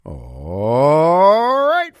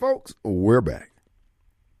we're back.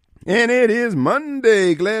 And it is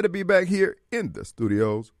Monday. Glad to be back here in the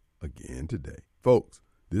studios again today. Folks,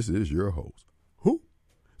 this is your host. Who?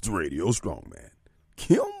 It's Radio Strongman.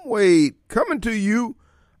 Kim Wade coming to you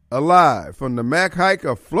alive from the Mac Hike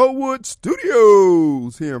of Flowood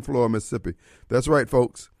Studios here in Florida, Mississippi. That's right,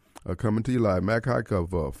 folks. Coming to you live. Mac Hike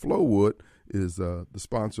of Flowood is the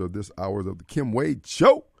sponsor of this hour of the Kim Wade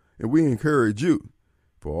Show. And we encourage you,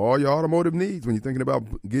 for all your automotive needs, when you're thinking about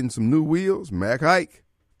getting some new wheels, Mac Hike,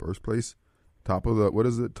 first place, top of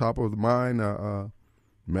the mind,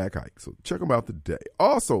 Mac Hike. So check them out today.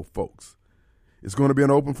 Also, folks, it's going to be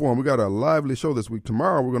an open forum. We got a lively show this week.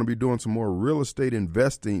 Tomorrow, we're going to be doing some more real estate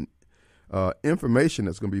investing information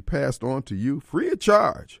that's going to be passed on to you free of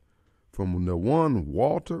charge from the one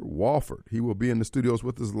Walter Walford. He will be in the studios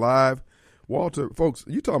with us live. Walter, folks,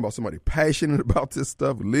 you talking about somebody passionate about this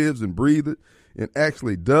stuff, lives and breathes it, and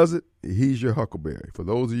actually does it. He's your huckleberry. For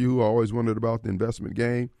those of you who always wondered about the investment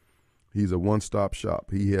game, he's a one-stop shop.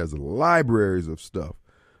 He has libraries of stuff,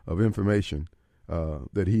 of information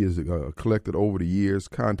that he has collected over the years,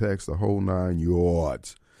 contacts the whole 9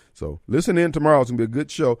 yards. So listen in tomorrow. It's going to be a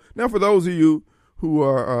good show. Now, for those of you who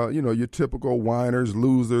are, your typical whiners,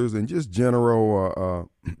 losers, and just general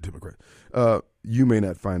Democrats, you may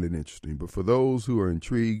not find it interesting. But for those who are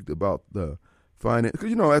intrigued about the finance,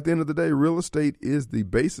 because, at the end of the day, real estate is the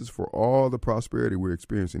basis for all the prosperity we're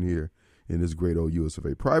experiencing here in this great old US of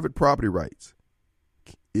A. Private property rights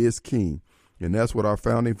is king. And that's what our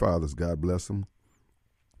founding fathers, God bless them,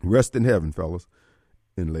 rest in heaven, fellas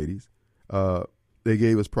and ladies, they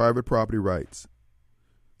gave us private property rights,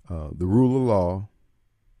 the rule of law,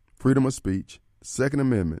 freedom of speech, Second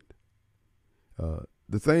Amendment.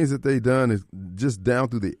 The things that they've done is just down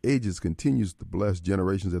through the ages continues to bless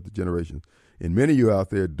generations after generations. And many of you out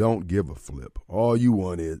there don't give a flip. All you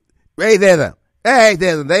want is, hey, there's them. Hey,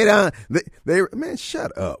 there's them. Man,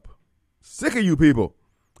 shut up. Sick of you people.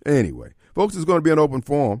 Anyway, folks, it's going to be an open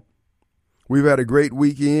forum. We've had a great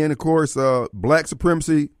weekend. Of course, black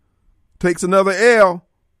supremacy takes another L.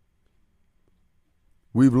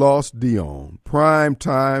 We've lost Deion. Prime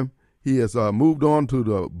time. He has moved on to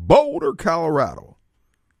the Boulder, Colorado.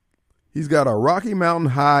 He's got a Rocky Mountain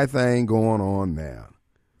High thing going on now.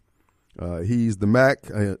 He's the Mac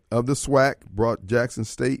of the SWAC, brought Jackson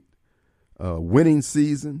State winning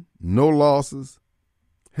season, no losses.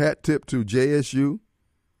 Hat tip to JSU.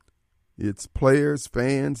 It's players,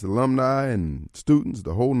 fans, alumni, and students,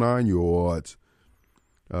 the whole 9 yards.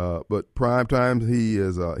 But prime time, he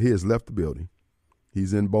has left the building.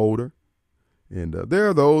 He's in Boulder. And there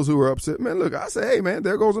are those who are upset. Man, look, I say, hey, man,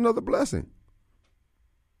 there goes another blessing.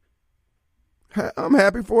 I'm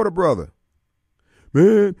happy for the brother.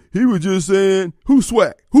 Man, he was just saying, who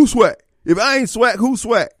SWAC? Who SWAC? If I ain't SWAC, who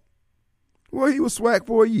SWAC? Well, he was SWAC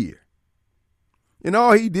for a year. And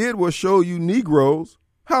all he did was show you Negroes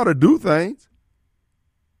how to do things.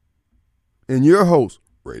 And your host,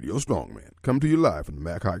 Radio Strongman, come to you live from the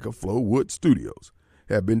Mac Hike of Flowood Studios,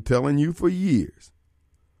 have been telling you for years.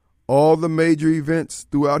 All the major events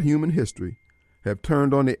throughout human history have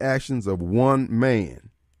turned on the actions of one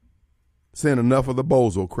man, saying enough of the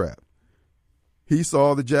bozo crap. He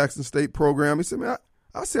saw the Jackson State program. He said, man,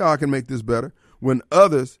 I see how I can make this better, when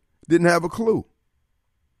others didn't have a clue.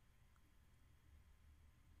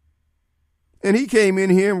 And he came in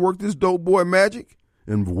here and worked this dope boy magic,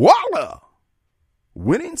 and voila,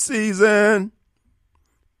 winning season.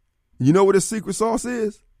 You know what his secret sauce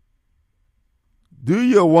is? Do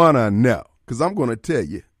you want to know? Because I'm going to tell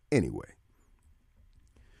you anyway.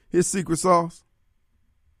 His secret sauce?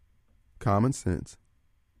 Common sense.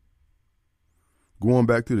 Going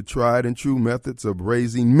back to the tried and true methods of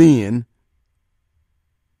raising men,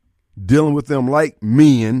 dealing with them like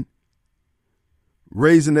men,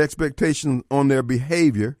 raising expectations on their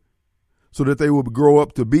behavior so that they will grow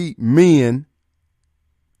up to be men.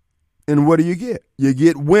 And what do? You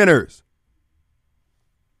get winners.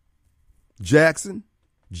 Jackson,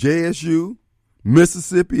 JSU,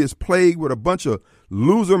 Mississippi is plagued with a bunch of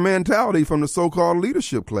loser mentality from the so-called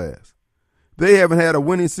leadership class. They haven't had a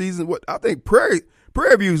winning season. I think Prairie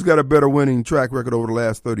View's got a better winning track record over the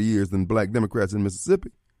last 30 years than black Democrats in Mississippi.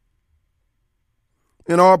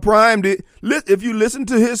 And all Prime did, if you listen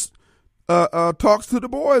to his talks to the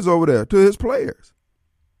boys over there, to his players,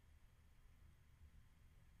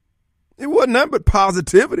 it wasn't nothing but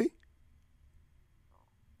positivity.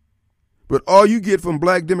 But all you get from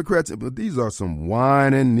black Democrats, but these are some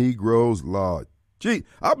whining Negroes, Lord. Gee,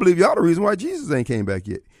 I believe y'all the reason why Jesus ain't came back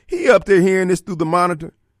yet. He up there hearing this through the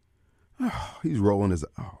monitor. Oh, he's rolling his,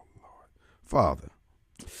 oh, Lord. Father,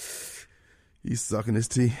 he's sucking his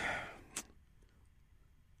teeth.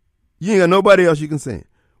 You ain't got nobody else you can send.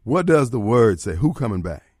 What does the word say? Who coming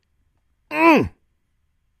back?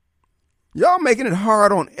 Y'all making it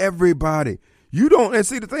hard on everybody. You don't, and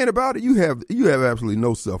see the thing about it, you have absolutely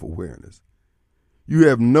no self-awareness. You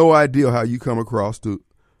have no idea how you come across to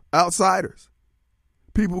outsiders.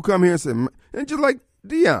 People come here and say, and just like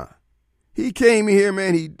Deion, he came here,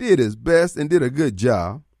 man, he did his best and did a good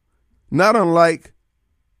job. Not unlike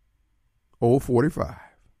old 45.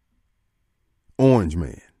 Orange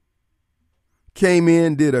Man. Came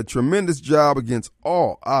in, did a tremendous job against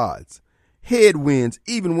all odds. Headwinds,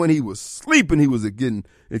 even when he was sleeping, he was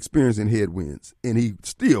experiencing headwinds. And he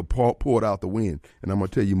still poured out the wind. And I'm going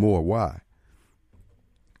to tell you more why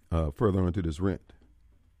further into this rent.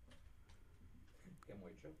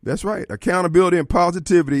 That's right. Accountability and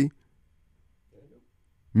positivity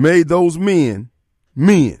made those men.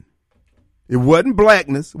 It wasn't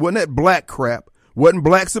blackness. It wasn't that black crap. It wasn't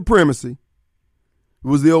black supremacy. It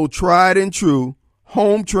was the old tried and true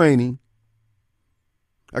home training,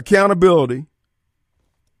 accountability,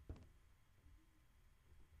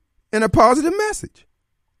 and a positive message.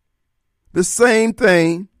 The same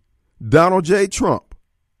thing Donald J. Trump.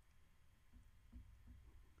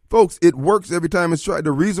 Folks, it works every time it's tried.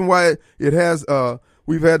 The reason why it has,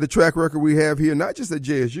 we've had the track record we have here, not just at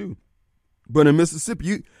JSU, but in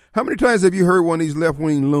Mississippi. How many times have you heard one of these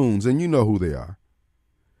left-wing loons, and you know who they are,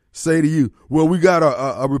 say to you, well, we got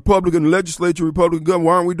a Republican legislature, Republican government,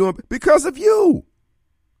 why aren't we doing it? Because of you.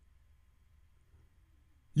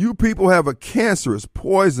 You people have a cancerous,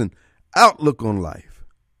 poison outlook on life.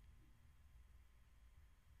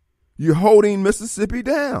 You're holding Mississippi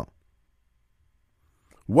down.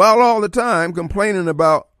 While all the time complaining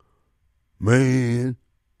about, man,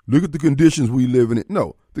 look at the conditions we live in.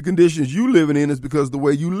 No, the conditions you living in is because of the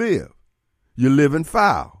way you live. You're living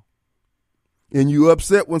foul. And you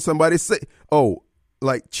upset when somebody say, oh,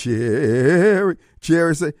 like Cherry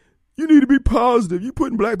say, you need to be positive. You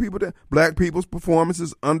putting black people down. Black people's performance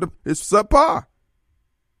is subpar.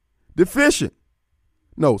 Deficient.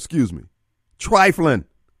 No, excuse me. Trifling.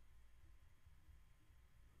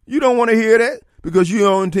 You don't want to hear that because you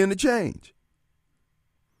don't intend to change.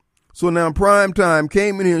 So now Prime Time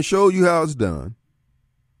came in here and showed you how it's done.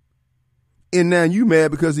 And now you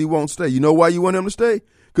mad because he won't stay. You know why you want him to stay?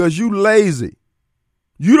 Because you lazy.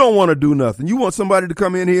 You don't want to do nothing. You want somebody to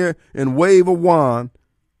come in here and wave a wand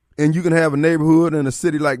and you can have a neighborhood in a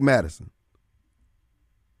city like Madison.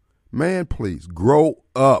 Man, please, grow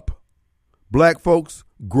up. Black folks,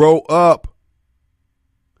 grow up.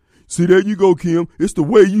 See, there you go, Kim. It's the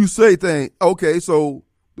way you say things. Okay, so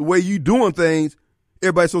the way you doing things,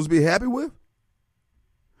 everybody's supposed to be happy with?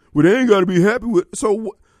 Well, they ain't got to be happy with.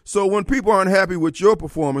 So when people aren't happy with your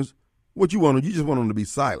performance, what you want? You just want them to be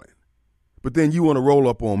silent. But then you want to roll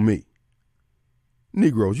up on me.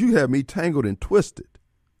 Negroes, you have me tangled and twisted.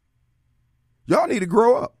 Y'all need to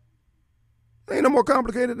grow up. Ain't no more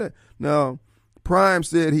complicated than that. Now, Prime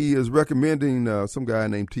said he is recommending some guy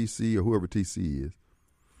named TC or whoever TC is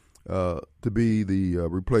to be the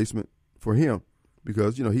replacement for him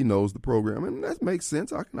because, you know, he knows the program. And that makes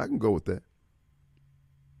sense. I can go with that.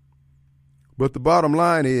 But the bottom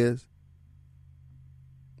line is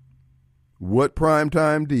what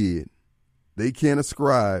Primetime did, they can't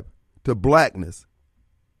ascribe to blackness.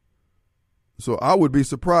 So I would be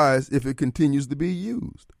surprised if it continues to be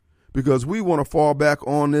used because we want to fall back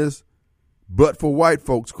on this, but for white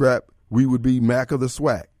folks crap, we would be Mac of the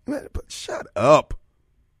SWAC. Man, but shut up.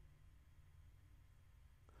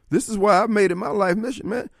 This is why I've made it my life mission,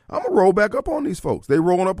 man. I'm going to roll back up on these folks. They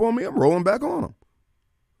rolling up on me, I'm rolling back on them.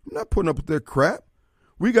 I'm not putting up with their crap.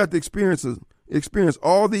 We got to experience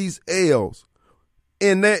all these L's,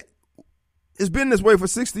 and that it's been this way for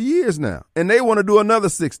 60 years now, and they want to do another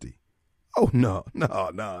 60. Oh, no.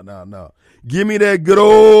 Give me that good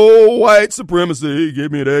old white supremacy. Give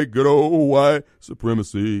me that good old white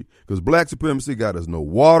supremacy. Because black supremacy got us no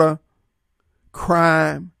water,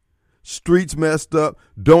 crime, streets messed up,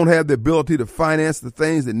 don't have the ability to finance the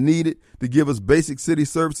things that need it to give us basic city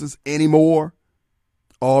services anymore.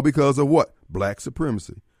 All because of what? Black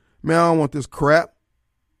supremacy. Man, I don't want this crap.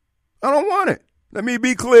 I don't want it. Let me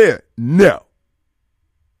be clear. No.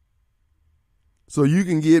 So you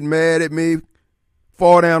can get mad at me,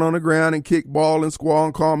 fall down on the ground and kick ball and squall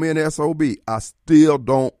and call me an SOB. I still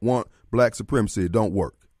don't want black supremacy. It don't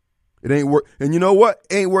work. It ain't work. And you know what?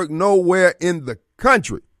 It ain't work nowhere in the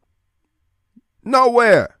country.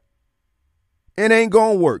 Nowhere. It ain't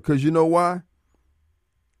going to work because you know why?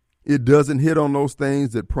 It doesn't hit on those things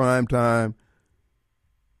that Primetime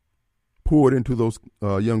poured into those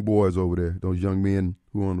young boys over there, those young men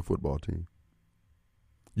who are on the football team.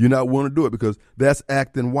 You're not willing to do it because that's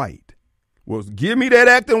acting white. Well, give me that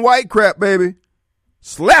acting white crap, baby.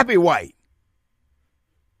 Slappy white.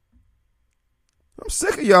 I'm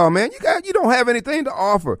sick of y'all, man. You don't have anything to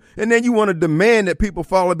offer. And then you want to demand that people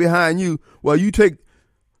follow behind you while you take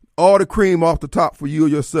all the cream off the top for you,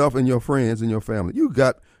 yourself, and your friends and your family. You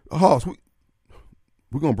got a horse.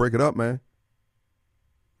 We're going to break it up, man.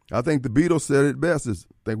 I think the Beatles said it best. I think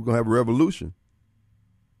we're going to have a revolution.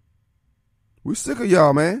 We're sick of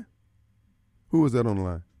y'all, man. Who was that on the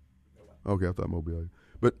line? Okay, I thought Mobile.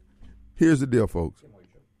 But here's the deal, folks.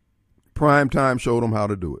 Prime time showed them how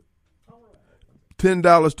to do it.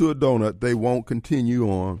 $10 to a donut, they won't continue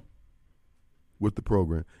on with the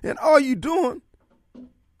program. And all you doing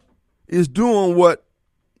is doing what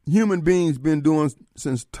human beings been doing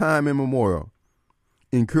since time immemorial,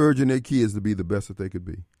 encouraging their kids to be the best that they could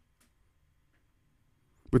be.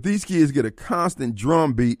 But these kids get a constant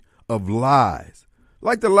drumbeat of lies,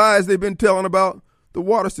 like the lies they've been telling about the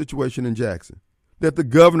water situation in Jackson, that the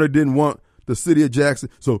governor didn't want the city of Jackson.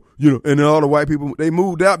 So, and then all the white people, they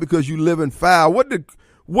moved out because you live in foul. What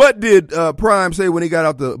did Prime say when he got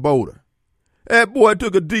out the Boulder? That boy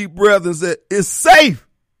took a deep breath and said, it's safe.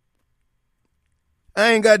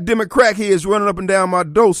 I ain't got Democrat heads running up and down my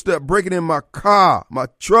doorstep, breaking in my car, my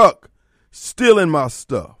truck, stealing my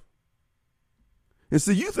stuff. And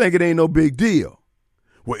see, you think it ain't no big deal.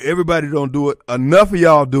 Well, everybody don't do it. Enough of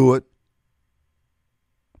y'all do it.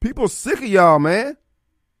 People sick of y'all, man.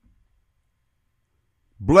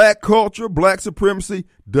 Black culture, black supremacy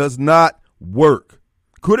does not work.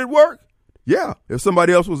 Could it work? Yeah, if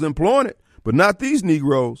somebody else was employing it, but not these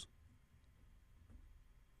Negroes.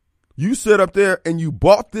 You sit up there and you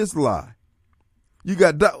bought this lie. You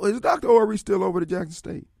got, is Dr. Horry still over at Jackson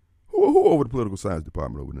State? Who over the political science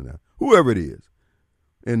department over there now? Whoever it is.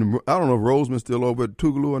 And I don't know if Roseman's still over at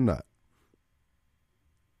Tougaloo or not.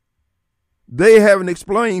 They haven't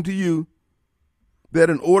explained to you that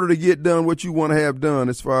in order to get done what you want to have done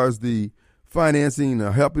as far as the financing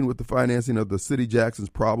or helping with the financing of the city Jackson's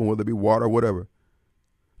problem, whether it be water or whatever,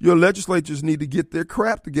 your legislatures need to get their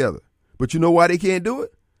crap together. But you know why they can't do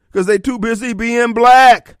it? Because they too busy being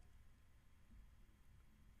black.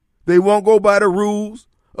 They won't go by the rules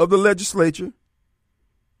of the legislature.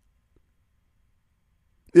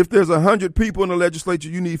 If there's 100 people in the legislature,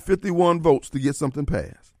 you need 51 votes to get something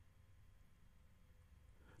passed.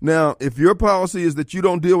 Now, if your policy is that you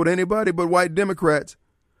don't deal with anybody but white Democrats,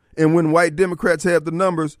 and when white Democrats have the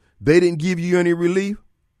numbers, they didn't give you any relief,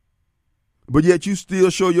 but yet you still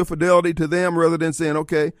show your fidelity to them rather than saying,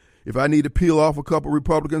 okay, if I need to peel off a couple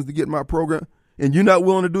Republicans to get my program, and you're not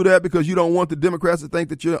willing to do that because you don't want the Democrats to think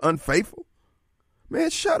that you're unfaithful, man,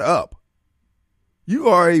 shut up. You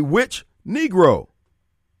are a witch Negro.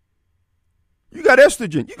 You got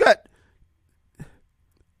estrogen. You got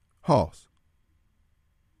Hoss.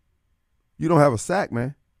 You don't have a sack,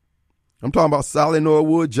 man. I'm talking about Sally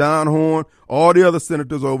Norwood, John Horn, all the other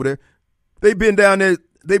senators over there. They've been down there.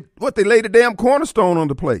 They laid a damn cornerstone on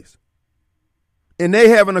the place. And they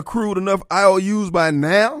haven't accrued enough IOUs by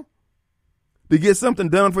now to get something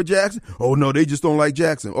done for Jackson. Oh, no, they just don't like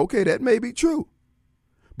Jackson. Okay, that may be true.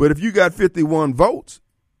 But if you got 51 votes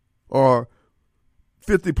or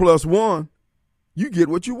 50 plus 1, you get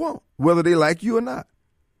what you want, whether they like you or not.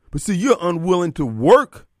 But see, you're unwilling to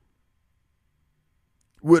work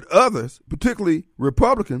with others, particularly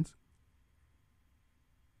Republicans,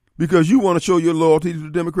 because you want to show your loyalty to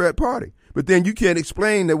the Democrat Party. But then you can't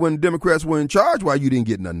explain that when Democrats were in charge, why you didn't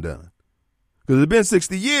get nothing done. Because it's been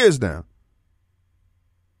 60 years now.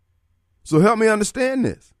 So help me understand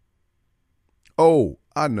this. Oh,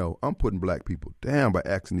 I know, I'm putting black people down by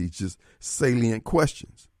asking these just salient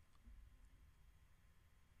questions.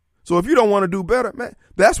 So if you don't want to do better, man,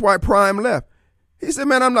 that's why Prime left. He said,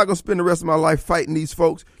 man, I'm not going to spend the rest of my life fighting these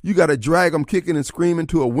folks. You got to drag them kicking and screaming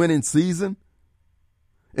to a winning season.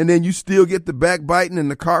 And then you still get the backbiting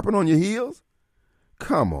and the carpet on your heels?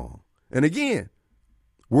 Come on. And again,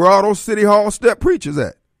 where are those city hall step preachers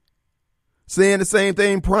at? Saying the same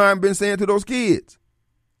thing Prime been saying to those kids.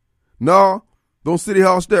 No, those city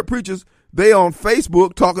hall step preachers, they on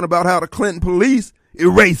Facebook talking about how the Clinton police is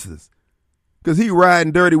racist. Because he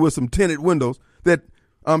riding dirty with some tinted windows that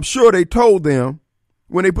I'm sure they told them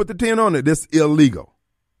when they put the tint on it, this illegal.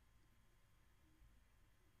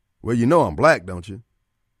 Well, you know I'm black, don't you?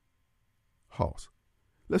 Hoss.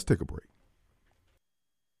 Let's take a break.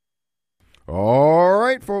 All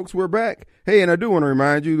right, folks, we're back. Hey, and I do want to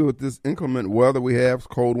remind you that with this inclement weather we have, it's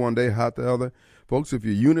cold one day, hot the other. Folks, if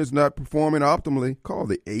your unit's not performing optimally, call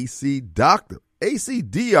the AC Doctor.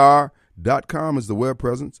 ACDR.com is the web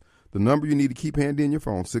presence. The number you need to keep handy in your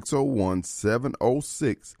phone,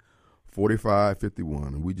 601-706-4551.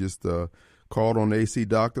 And we just called on the AC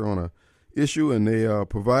doctor on a issue, and they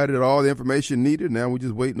provided all the information needed. Now we're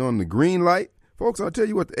just waiting on the green light. Folks, I'll tell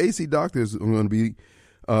you what, the AC doctor is going to be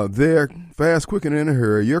there fast, quick, and in a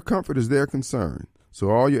hurry. Your comfort is their concern. So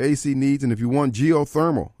all your AC needs, and if you want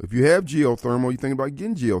geothermal, if you have geothermal, you think about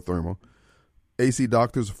getting geothermal, AC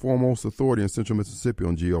Doctor is the foremost authority in Central Mississippi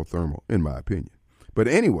on geothermal, in my opinion. But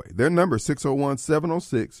anyway, their number is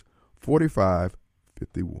 601-706-4551.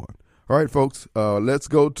 All right, folks, let's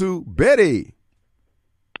go to Betty.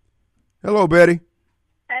 Hello, Betty.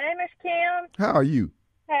 Hey, Miss Kim. How are you?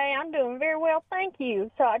 Hey, I'm doing very well, thank you.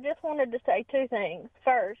 So I just wanted to say two things.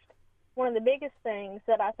 First, one of the biggest things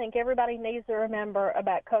that I think everybody needs to remember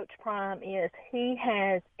about Coach Prime is he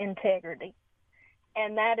has integrity.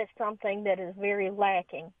 And that is something that is very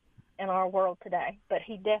lacking in our world today. But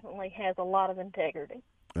he definitely has a lot of integrity.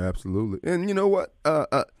 Absolutely. And you know what?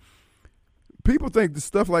 People think that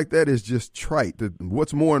stuff like that is just trite. That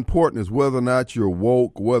what's more important is whether or not you're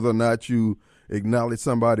woke, whether or not you acknowledge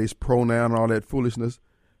somebody's pronoun, all that foolishness.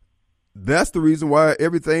 That's the reason why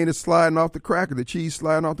everything is sliding off the cracker, the cheese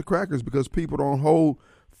sliding off the crackers, because people don't hold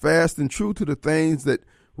fast and true to the things that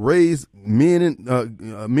raise men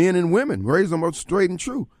and women, raise them up straight and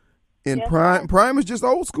true. And yes, Prime is just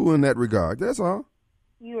old school in that regard. That's all.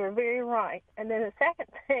 You are very right. And then the second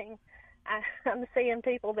thing, I'm seeing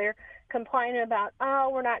people there complaining about,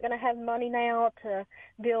 we're not going to have money now to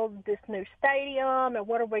build this new stadium, and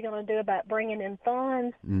what are we going to do about bringing in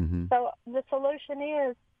funds? Mm-hmm. So the solution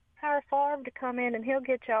is hire Favre to come in, and he'll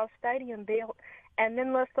get y'all stadium built, and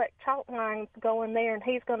then let's let Chalk Lines go in there, and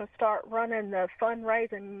he's going to start running the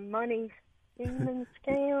fundraising money scam,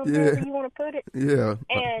 however you want to put it. Yeah,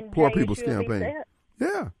 and poor people's campaign.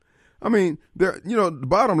 Yeah, I mean, the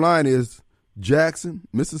bottom line is Jackson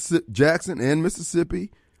and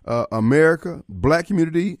Mississippi, America, black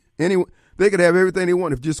community, anyone, they could have everything they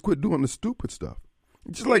want if just quit doing the stupid stuff.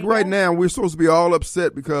 Just like right now, we're supposed to be all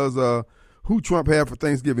upset because who Trump had for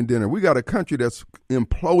Thanksgiving dinner. We got a country that's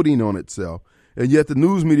imploding on itself, and yet the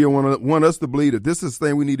news media want us to believe that this is the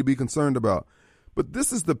thing we need to be concerned about. But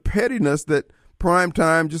this is the pettiness that Prime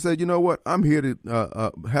Time just said, you know what, I'm here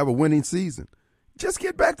to have a winning season. Just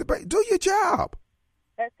get back to do your job.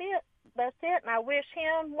 That's it. And I wish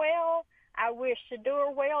him well. I wish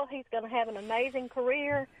Shador well. He's going to have an amazing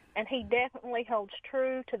career, and he definitely holds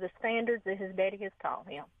true to the standards that his daddy has taught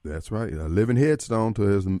him. That's right. A living headstone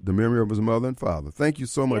to the memory of his mother and father. Thank you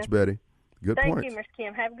so much, Betty. Good point. Thank you, Ms.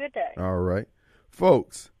 Kim. Have a good day. All right.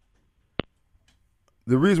 Folks,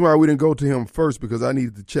 the reason why we didn't go to him first because I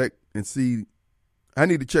needed to check and see. I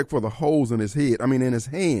need to check for the holes in his head. I mean, in his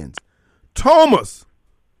hands. Thomas!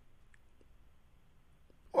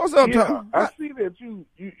 What's up, Thomas? I see that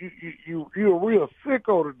you're a real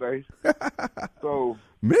sicko today. So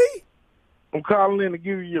me? I'm calling in to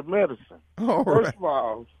give you your medicine. All First right. of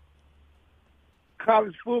all,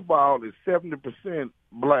 college football is 70%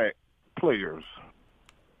 black players.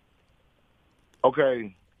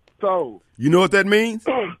 Okay, so You know what that means?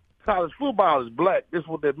 college football is black. That's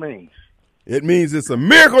what that means. It means it's a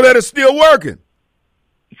miracle that it's still working.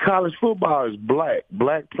 College football is black.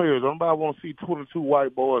 Black players. Nobody want to see 22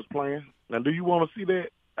 white boys playing. Now, do you want to see that?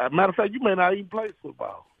 As a matter of fact, you may not even play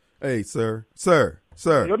football. Hey, sir.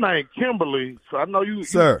 Your name Kimberly, so I know you're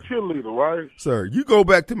a cheerleader, right? Sir, you go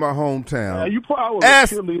back to my hometown. You probably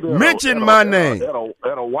was a cheerleader. Mention my name.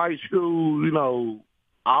 At a white shoe,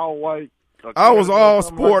 all white. I was all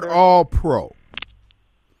sport, like all pro.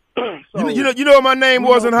 So, you know what my name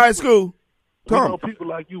was in high school? Tom. People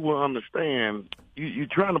like you will understand. You're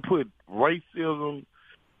trying to put racism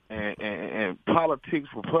and politics,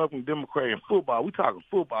 Republican, Democrat, and football. We talking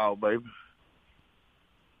football, baby.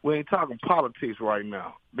 We ain't talking politics right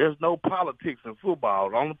now. There's no politics in football.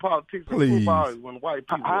 The only politics in football is when white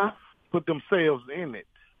people put themselves in it.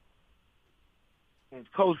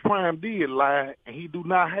 And Coach Prime did lie, and he do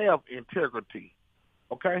not have integrity.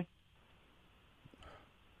 Okay?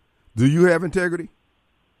 Do you have integrity?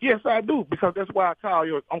 Yes, I do, because that's why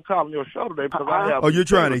I'm calling your show today, because I have. Oh, you're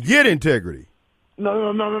trying to get integrity?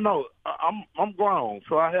 No. I'm grown,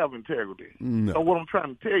 so I have integrity. No. So what I'm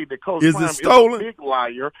trying to tell you, that Coach Is Prime it stolen? is a big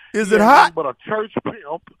liar. Is it hot? But a church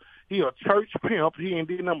pimp. He a church pimp. He ain't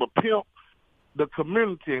did nothing but pimp the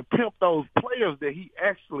community and pimp those players that he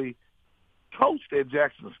actually coached at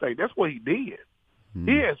Jackson State. That's what he did.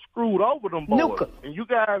 He has screwed over them boys. And you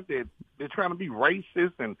guys they're trying to be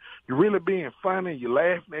racist and you're really being funny and you're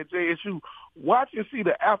laughing at JSU, watch and see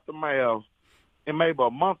the aftermath in maybe a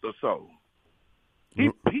month or so. He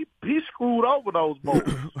screwed over those boys.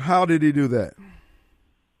 How did he do that?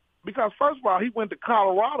 Because first of all, he went to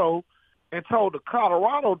Colorado and told the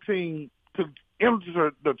Colorado team to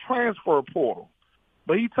enter the transfer portal.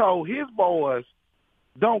 But he told his boys,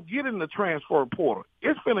 don't get in the transfer portal.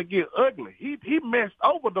 It's finna get ugly. He messed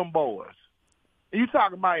over them boys. And you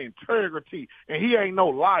talking about integrity, and he ain't no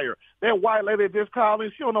liar. That white lady that just called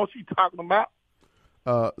in, she don't know what she talking about.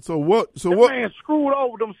 So what? That man screwed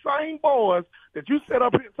over them same boys that you set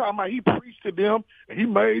up here talking about. He preached to them, and he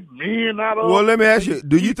made men out of. Well, let me ask you: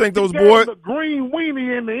 do you think those gave boys? The green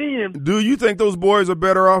weenie in the end. Do you think those boys are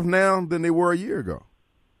better off now than they were a year ago?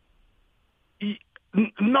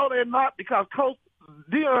 No, they're not, because Coach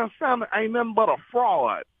Deion Sanders ain't nothing but a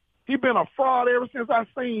fraud. He been a fraud ever since I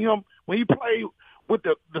seen him when he played with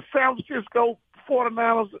the San Francisco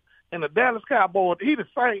 49ers and the Dallas Cowboys. He the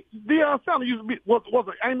same. Deion Sanders used to be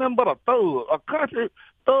ain't nothing but a thug, a country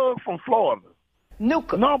thug from Florida.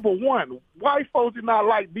 Nuka. Number one, white folks did not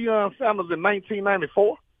like Deion Sanders in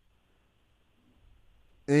 1994.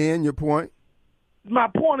 And your point? My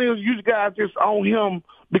point is, you guys just own him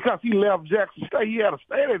because he left Jackson State. He had to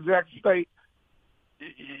stay at Jackson State.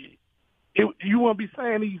 You won't be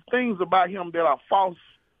saying these things about him that are false.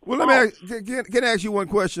 Well, let me ask, can I ask you one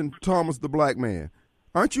question, Thomas, the black man?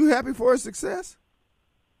 Aren't you happy for his success?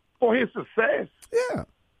 For his success? Yeah.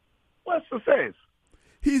 What success?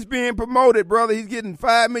 He's being promoted, brother. He's getting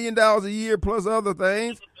 $5 million a year plus other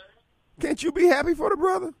things. Can't you be happy for the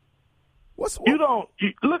brother?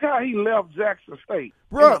 Look how he left Jackson State,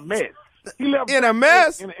 bro, in a mess. He left in a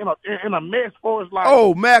mess? In a mess for his life.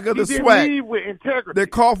 Oh, Mac of the swag. He didn't leave with integrity. The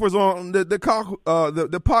coffers on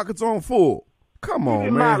the pockets on full. Come on, man. He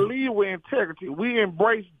did not leave with integrity. We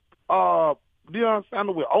embraced Deion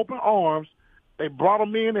Sanders with open arms. They brought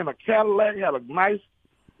him in a Cadillac, had a nice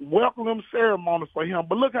welcome ceremony for him.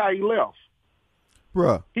 But look how he left.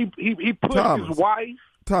 Bruh. He pushed his wife.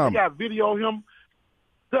 Thomas. He got video of him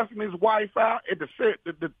dusting his wife out at the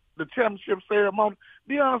championship ceremony.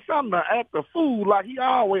 Deion Sanders act a fool like he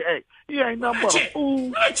always act. He ain't nothing but a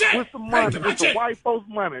fool with some money, with some white folks'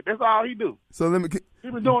 money. That's all he do. So let me. He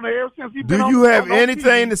been doing it ever since he Do been you have on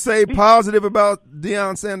anything TV. to say positive about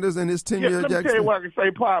Deion Sanders and his tenure at Let me Jackson? tell you what I can say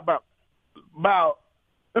about.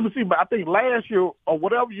 Let me see. But I think last year or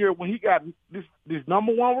whatever year when he got this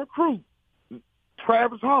number one recruit,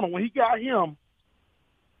 Travis Hunter, when he got him,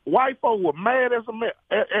 white folks were mad as a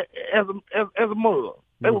mud.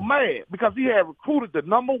 They were mad because he had recruited the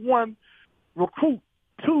number one recruit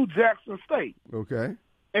to Jackson State. Okay.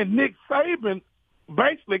 And Nick Saban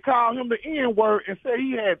basically called him the N-word and said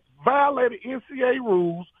he had violated NCAA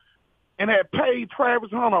rules and had paid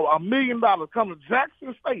Travis Hunter $1 million to come to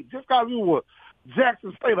Jackson State just because he was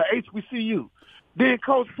Jackson State or HBCU. Then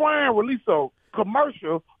Coach Fran released a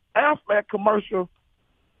commercial, Aflac commercial,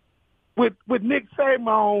 with Nick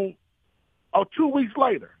Saban on 2 weeks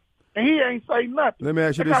later. And he ain't say nothing. Let me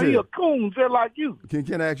ask you because this he here. a coon just like you.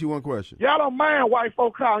 Can I ask you one question? Y'all don't mind white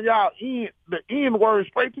folk calling y'all the N-word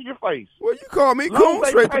straight to your face. Well, you call me coon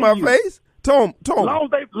straight to my face. Thomas. Long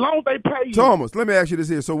as they pay you. Thomas, let me ask you this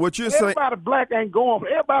here. So what you're saying? Everybody black ain't going.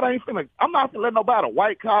 Everybody ain't finna. I'm not finna let nobody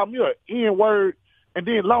white call me an N-word, and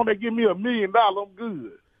then long they give me $1 million, I'm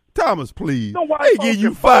good. Thomas, please. No, They give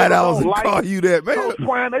you $5 and call you that, man.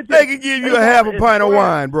 They can give you a half a pint of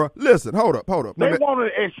wine, bro. Listen, hold up. They want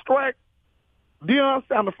to extract Deion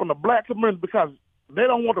Sanders from the black community because they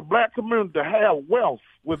don't want the black community to have wealth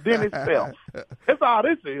within itself. That's all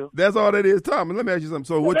this is. That's all that is, Thomas. Let me ask you something.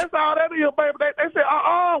 So that's all that is, baby. They said,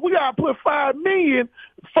 we got to put $5 million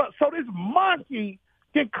so this monkey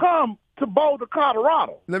can come to Boulder,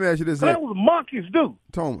 Colorado. Let me ask you this. That's what monkeys do.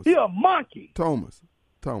 Thomas. He a monkey. Thomas.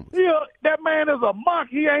 That man is a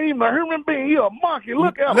monkey. He ain't even a human being. He a monkey.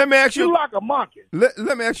 Look at him. Let me ask you. He like a monkey.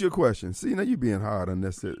 Let me ask you a question. See, now you being hard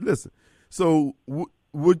unnecessary. Listen. So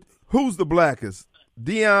who's the blackest,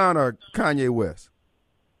 Deion or Kanye West?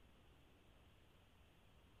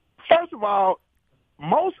 First of all,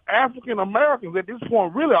 most African Americans at this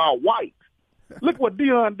point really are white. Look what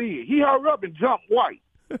Deion did. He hurried up and jumped white.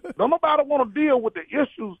 Don't nobody want to deal with the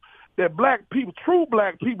issues that black people, true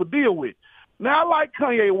black people, deal with. Now, I like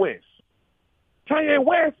Kanye West. Kanye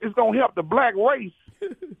West is going to help the black race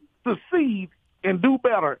succeed and do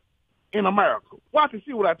better in America. Watch and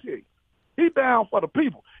see what I tell you. He's down for the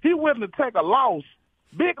people. He willing to take a loss,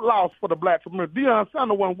 big loss for the black community. Deion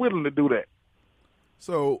Sanders wasn't willing to do that.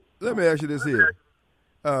 So let me ask you this here.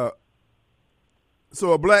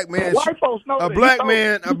 So a black man, a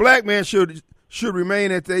black man should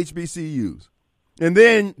remain at the HBCUs. And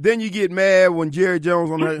then you get mad when Jerry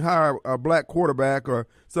Jones want to hire a black quarterback or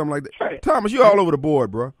something like that. Hey. Thomas, you all over the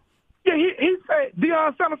board, bro. Yeah, he said,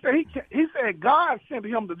 Deion Sanders said he said God sent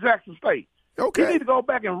him to Jackson State. Okay. He need to go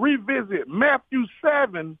back and revisit Matthew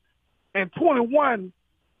 7 and 21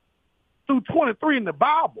 through 23 in the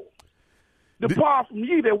Bible. Depart from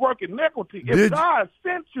ye that work in iniquity. If God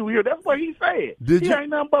sent you here, that's what he said. He ain't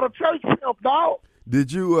nothing but a church pimp, dog.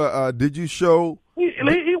 Did you show? What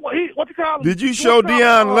you call him? Did you show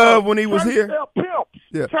Deion love when he was here? Step pimps.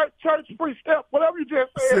 Yeah. Church free step, whatever you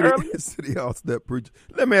just said earlier. City hall step preacher.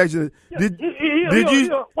 Let me ask you, did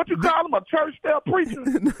you what you call him, a church step preacher?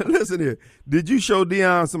 Listen here. Did you show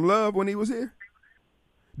Deion some love when he was here?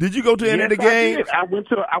 Did you go to any of the games? I went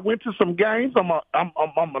to some games. I'm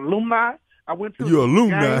alumni. I went to you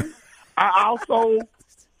alumni. Games. I also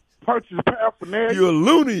purchased paraphernalia. You a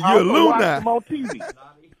loony. You a alumni. On TV.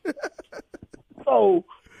 So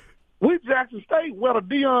we Jackson State, whether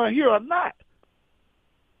Deion here or not.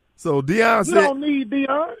 So Deion said, "You don't need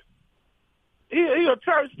Deion. He a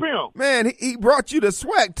church pimp." Man, he brought you the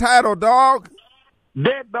SWAC title, dog.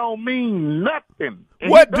 That don't mean nothing.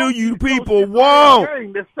 What do you people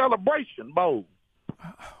want? The Celebration Bowl.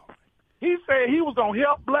 He said he was gonna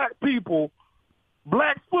help black people,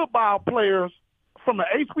 black football players from the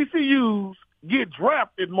HBCUs get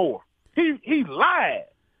drafted more. He lied.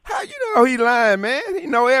 How you know he lying, man? He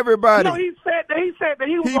know everybody. He said that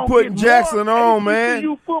he was. He put Jackson on, man.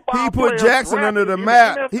 He put Jackson under the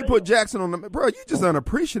map. He put Jackson on the map. Bro, you just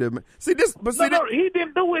unappreciative, man. See this, but see no, he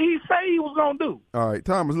didn't do what he said he was gonna do. All right,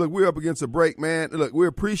 Thomas. Look, we're up against a break, man. Look, we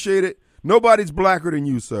appreciate it. Nobody's blacker than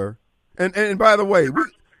you, sir. And by the way,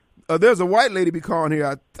 there's a white lady be calling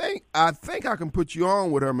here. I think I can put you on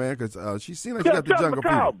with her, man, because she seems like she got the jungle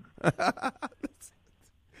fever.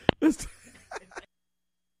 Let's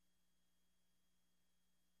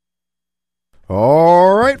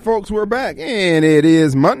All right, folks, we're back, and it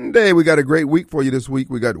is Monday. We got a great week for you this week.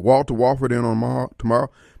 We got Walter Walford in on tomorrow.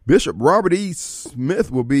 Bishop Robert E.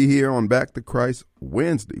 Smith will be here on Back to Christ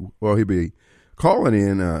Wednesday. Well, he'll be calling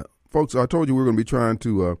in. Folks, I told you we are going to be trying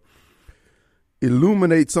to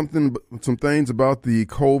illuminate some things about the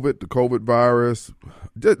COVID virus.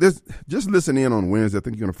 Just listen in on Wednesday. I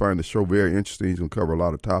think you're going to find the show very interesting. He's going to cover a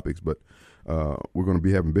lot of topics, but we're going to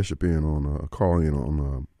be having Bishop in on call in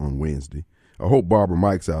on Wednesday. I hope Barbara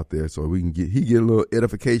Mike's out there so we can get a little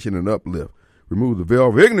edification and uplift. Remove the veil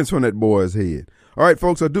of ignorance from that boy's head. All right,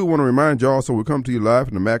 folks, I do want to remind y'all, so we come to you live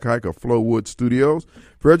from the Mac Hiker Flowwood Studios.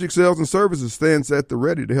 Frederick Sales and Services stands at the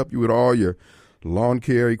ready to help you with all your lawn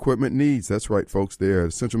care equipment needs. That's right, folks.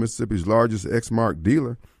 They're Central Mississippi's largest Exmark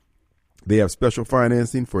dealer. They have special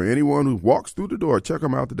financing for anyone who walks through the door. Check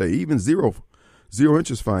them out today. Even zero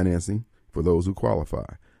interest financing for those who qualify.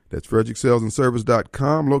 That's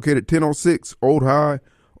FrederickSalesandService.com, located 1006 Old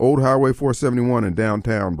Highway 471 in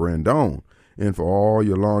downtown Brandon. And for all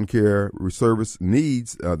your lawn care service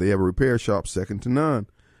needs, they have a repair shop second to none.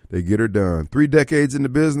 They get her done. 3 decades in the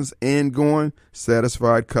business and going,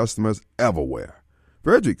 satisfied customers everywhere.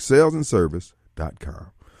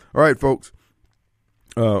 FrederickSalesandService.com. All right, folks.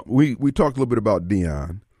 We talked a little bit about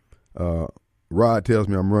Deion. Rod tells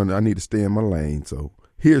me I'm running. I need to stay in my lane. So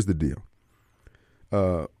here's the deal.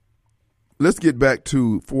 Let's get back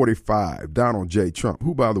to 45, Donald J. Trump,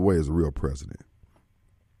 who, by the way, is a real president.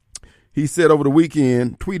 He said over the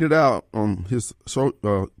weekend, tweeted out on his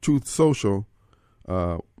Truth Social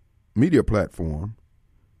media platform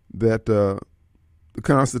that the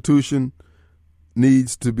Constitution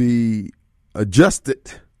needs to be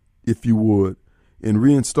adjusted, if you would, and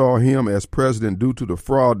reinstall him as president due to the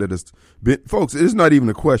fraud that has been. Folks, it's not even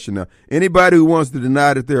a question now. Anybody who wants to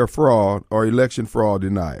deny that they're a fraud are election fraud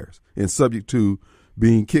deniers and subject to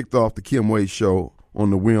being kicked off the Kim Wade show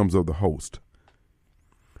on the whims of the host.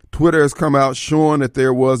 Twitter has come out showing that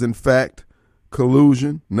there was, in fact,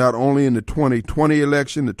 collusion, not only in the 2020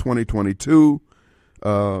 election, the 2022,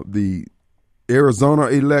 the Arizona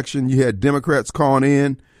election. You had Democrats calling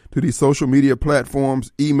in to these social media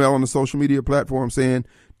platforms, email on the social media platform saying,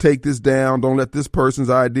 take this down, don't let this person's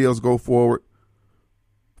ideals go forward.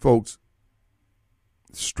 Folks,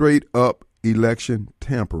 straight up election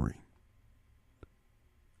tampering.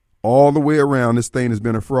 All the way around, this thing has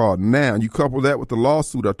been a fraud. Now, you couple that with the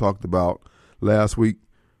lawsuit I talked about last week,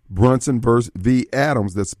 Brunson v.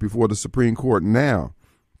 Adams, that's before the Supreme Court now.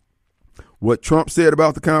 What Trump said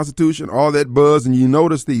about the Constitution, all that buzz, and you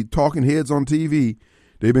notice the talking heads on TV,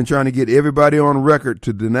 they've been trying to get everybody on record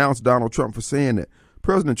to denounce Donald Trump for saying that.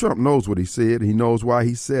 President Trump knows what he said. He knows why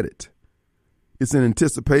he said it. It's in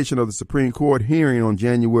anticipation of the Supreme Court hearing on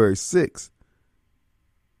January 6th.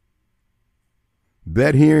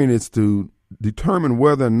 That hearing is to determine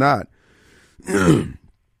whether or not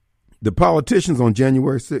the politicians on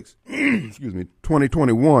January 6th,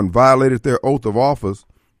 2021, violated their oath of office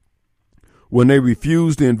when they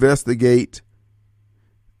refused to investigate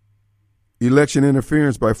election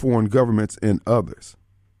interference by foreign governments and others.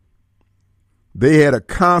 They had a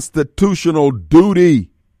constitutional duty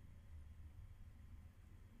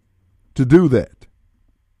to do that.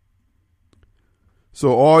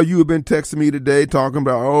 So all you have been texting me today talking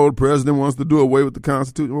about, oh, the president wants to do away with the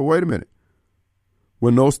Constitution. Well, wait a minute.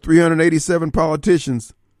 When those 387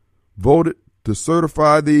 politicians voted to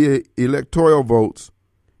certify the electoral votes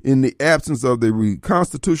in the absence of the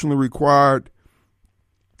constitutionally required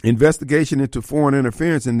investigation into foreign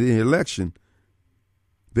interference in the election,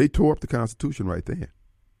 they tore up the Constitution right there.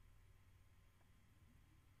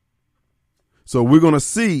 So we're going to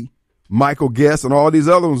see Michael Guest and all these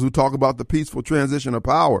other ones who talk about the peaceful transition of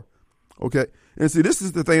power. Okay. And see, this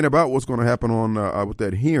is the thing about what's going to happen on with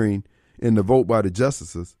that hearing and the vote by the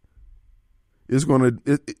justices. It's going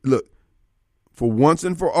to look, for once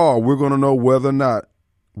and for all, we're going to know whether or not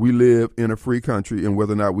we live in a free country and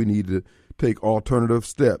whether or not we need to take alternative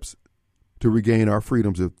steps to regain our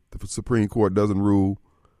freedoms if the Supreme Court doesn't rule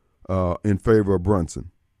in favor of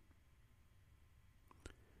Brunson.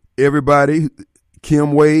 Everybody,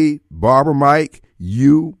 Kim Wade, Barbara Mike,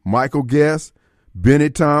 you, Michael Guest, Benny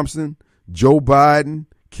Thompson, Joe Biden,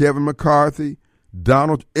 Kevin McCarthy,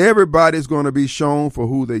 Donald, everybody's going to be shown for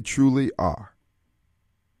who they truly are.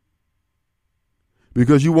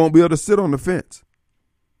 Because you won't be able to sit on the fence.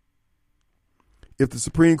 If the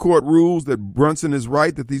Supreme Court rules that Brunson is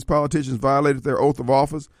right, that these politicians violated their oath of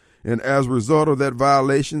office, and as a result of that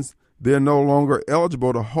violations, they're no longer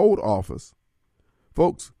eligible to hold office.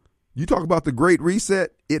 Folks, you talk about the Great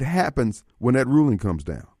Reset, it happens when that ruling comes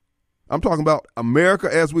down. I'm talking about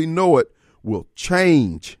America as we know it will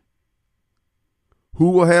change.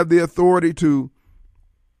 Who will have the authority to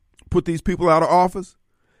put these people out of office?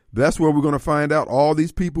 That's where we're going to find out. All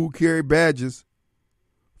these people who carry badges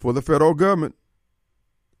for the federal government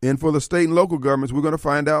and for the state and local governments, we're going to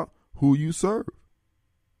find out who you serve.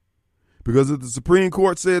 Because if the Supreme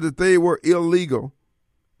Court said that they were illegal,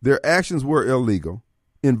 their actions were illegal,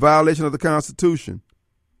 in violation of the Constitution,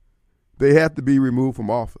 they have to be removed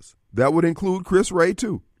from office. That would include Chris Wray,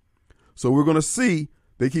 too. So we're going to see.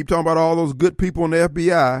 They keep talking about all those good people in the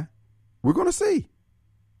FBI. We're going to see.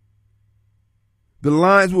 The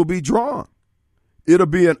lines will be drawn. It'll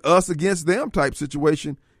be an us against them type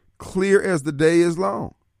situation, clear as the day is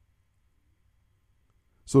long.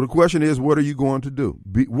 So the question is, what are you going to do?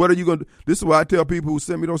 What are you going to do? This is why I tell people who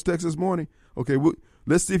sent me those texts this morning, okay,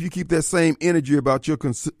 let's see if you keep that same energy about your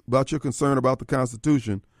concern about the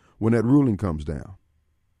Constitution when that ruling comes down.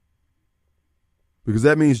 Because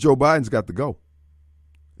that means Joe Biden's got to go.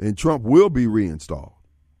 And Trump will be reinstalled.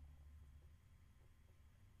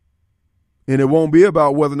 And it won't be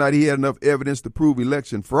about whether or not he had enough evidence to prove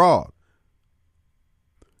election fraud.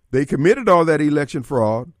 They committed all that election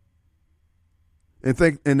fraud and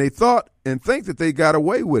think that they got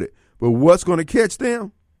away with it. But what's going to catch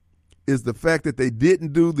them is the fact that they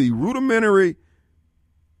didn't do the rudimentary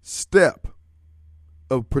step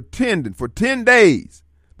of pretending for 10 days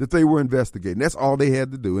that they were investigating. That's all they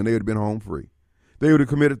had to do, and they would have been home free. They would have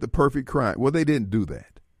committed the perfect crime. Well, they didn't do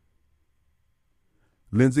that.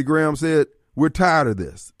 Lindsey Graham said, we're tired of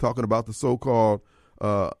this, talking about the so-called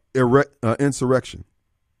insurrection.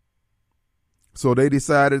 So they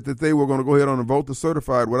decided that they were going to go ahead on and vote to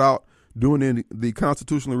certify it without doing the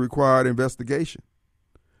constitutionally required investigation.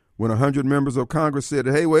 When 100 members of Congress said,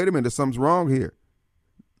 hey, wait a minute, something's wrong here.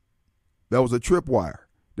 That was a tripwire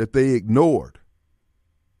that they ignored.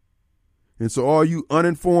 And so all you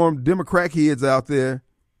uninformed Democrat heads out there,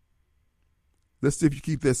 let's see if you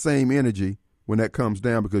keep that same energy when that comes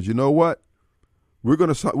down, because you know what? We're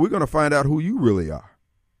going to find out who you really are.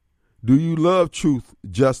 Do you love truth,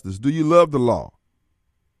 justice? Do you love the law?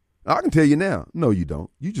 I can tell you now, no, you don't.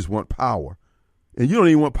 You just want power. And you don't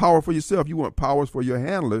even want power for yourself. You want powers for your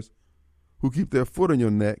handlers who keep their foot on your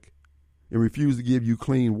neck and refuse to give you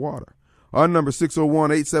clean water. Our number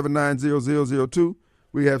 601-879-0002.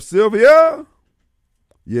 We have Sylvia.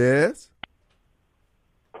 Yes.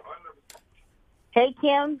 Hey,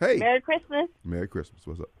 Kim. Hey. Merry Christmas. Merry Christmas.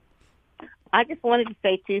 What's up? I just wanted to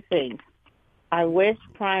say two things. I wish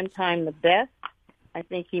Primetime the best. I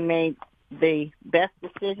think he made the best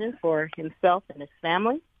decision for himself and his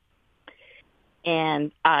family.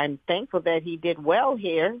 And I'm thankful that he did well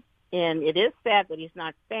here. And it is sad that he's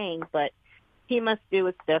not staying, but he must do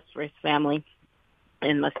what's best for his family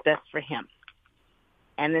and what's best for him.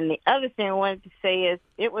 And then the other thing I wanted to say is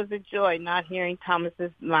it was a joy not hearing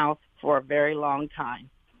Thomas's mouth for a very long time.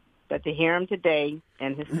 But to hear him today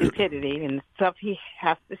and his stupidity and the stuff he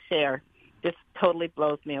has to share just totally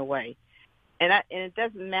blows me away. And it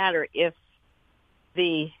doesn't matter if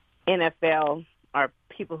the NFL or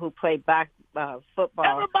people who play football.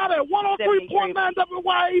 Everybody at 103.9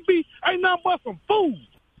 WYAB ain't nothing but some fools.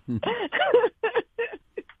 But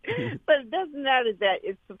it doesn't matter that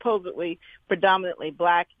it's supposedly predominantly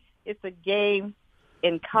black. It's a game.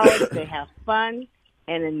 In college, they have fun,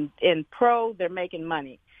 and in pro, they're making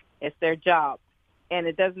money. It's their job. And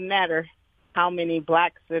it doesn't matter how many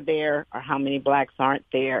blacks are there or how many blacks aren't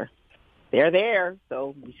there. They're there,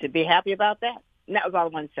 so we should be happy about that. And that was all I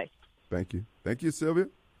wanted to say. Thank you. Thank you, Sylvia.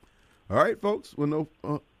 All right, folks.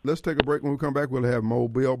 Let's take a break. When we come back, we'll have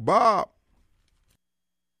Mobile Bob.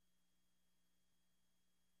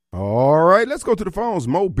 All right, let's go to the phones.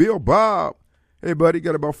 Mobile Bob. Hey, buddy,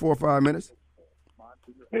 got about 4 or 5 minutes.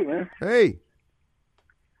 Hey, man. Hey.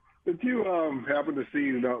 Did you happen to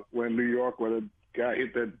see when New York, where the guy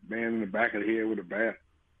hit that man in the back of the head with a bat?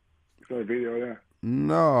 You saw the video there?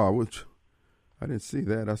 No, I didn't see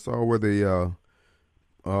that. I saw where the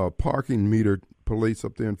parking meter police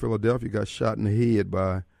up there in Philadelphia got shot in the head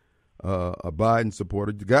by a Biden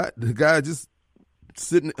supporter. The guy just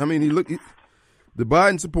sitting. I mean, the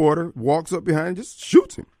Biden supporter walks up behind and just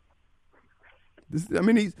shoots him.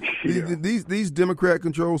 These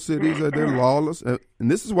Democrat-controlled cities they're lawless, and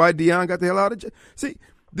this is why Deion got the hell out of jail. See,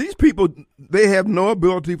 these people, they have no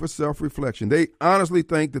ability for self-reflection. They honestly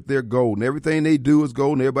think that they're golden. Everything they do is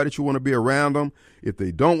golden. Everybody should want to be around them. If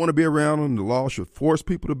they don't want to be around them, the law should force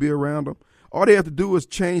people to be around them. All they have to do is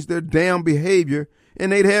change their damn behavior,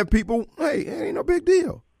 and they'd have people, hey, it ain't no big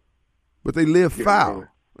deal. But they live foul,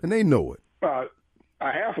 and they know it.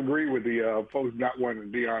 I half agree with the folks not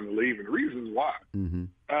wanting Deion to leave, and the reasons why. Mm-hmm.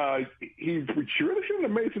 He really shouldn't have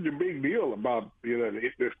made such a big deal about the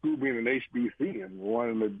school being an HBC and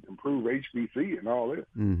wanting to improve HBC and all that.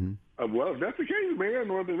 Mm-hmm. Well, if that's the case,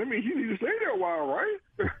 man, well, then that means you need to stay there a while, right?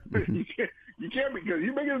 You can't because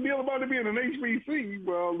you're making a deal about it being an HBC.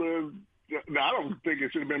 Well, I don't think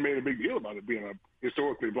it should have been made a big deal about it being a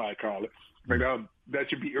historically black college. That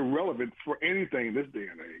should be irrelevant for anything this day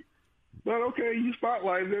and age. But okay, you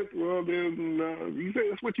spotlighted it. Well, then you say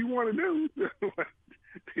that's what you want to do.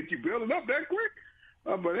 Did you build it up that quick?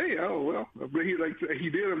 But hey,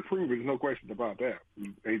 he did improve it. There's no question about that.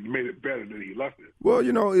 He made it better than he left it. Well,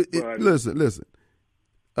 listen.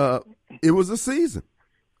 It was a season.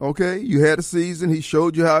 Okay, you had a season. He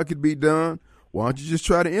showed you how it could be done. Why don't you just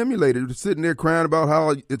try to emulate it? Sitting there crying about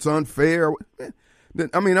how it's unfair.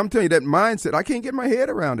 I mean, I'm telling you, that mindset, I can't get my head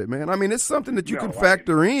around it, man. I mean, it's something that you can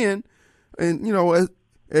factor in. And,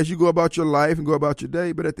 as you go about your life and go about your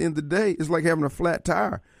day, but at the end of the day, it's like having a flat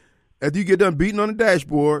tire. After you get done beating on the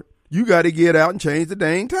dashboard, you got to get out and change the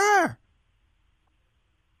dang tire.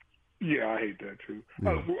 Yeah, I hate that too.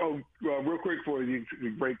 Yeah. Real quick before you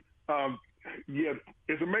break,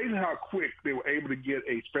 it's amazing how quick they were able to get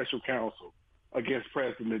a special counsel against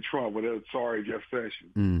President Trump with Jeff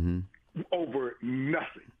Sessions over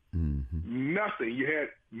nothing. Mm-hmm. Nothing. You had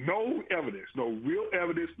no evidence, no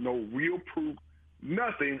real proof,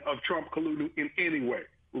 nothing of Trump colluding in any way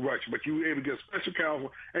with Russia. But you were able to get special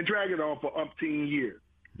counsel and drag it on for umpteen years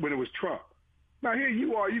when it was Trump. Now here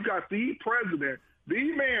you are, you got the president,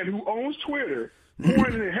 the man who owns Twitter,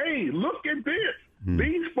 pointing, hey, look at this. Mm-hmm.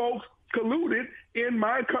 These folks colluded in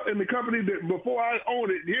the company that before I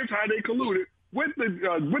owned it. Here's how they colluded with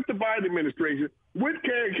the Biden administration, with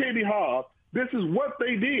Katie Hobbs. This is what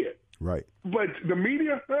they did. Right. But the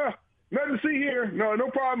media, nothing to see here. No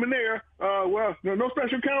problem in there. No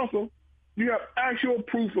special counsel. You have actual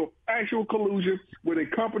proof of actual collusion with a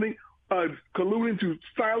company colluding to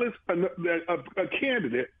silence a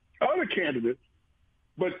candidate, other candidates.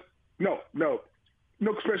 But no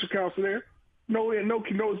special counsel there. No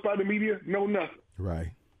notes by the media. No nothing.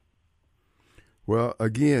 Right. Well,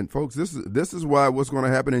 again, folks, this is why what's going to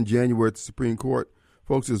happen in January at the Supreme Court,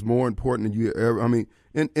 folks, is more important than you ever. I mean,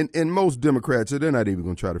 and most Democrats, they're not even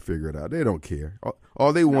going to try to figure it out. They don't care.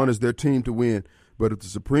 All they want is their team to win. But if the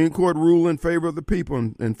Supreme Court rule in favor of the people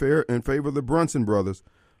and in favor of the Brunson brothers,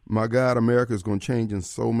 my God, America is going to change in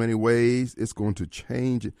so many ways. It's going to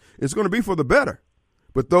change. It's going to be for the better.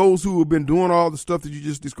 But those who have been doing all the stuff that you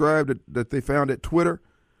just described that they found at Twitter,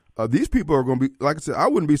 these people are going to be, like I said, I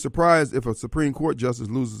wouldn't be surprised if a Supreme Court justice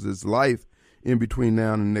loses his life in between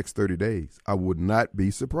now and the next 30 days. I would not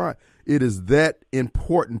be surprised. It is that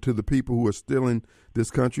important to the people who are still in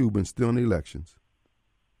this country, who've been stealing elections.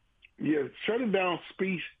 Yeah, shutting down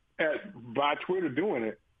speech by Twitter doing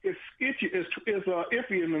it, it's sketchy. It's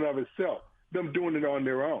iffy in and of itself, them doing it on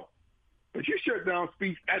their own. But you shut down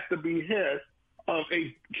speech at the behest of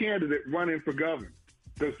a candidate running for governor,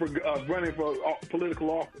 running for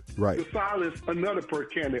political office. Right. To silence another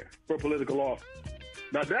candidate for political office.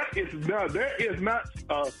 Now that is not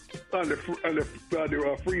under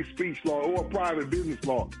free speech law or private business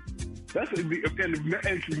law. And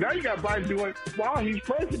now you got Biden doing while he's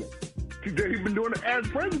president. He's been doing it as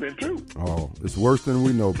president too. Oh, it's worse than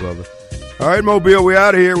we know, brother. All right, Mobile, we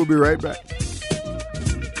out of here. We'll be right back.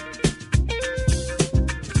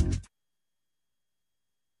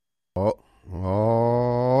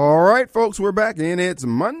 All right, folks, we're back, and it's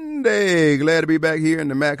Monday. Glad to be back here in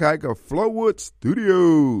the Mac Hiker Flowwood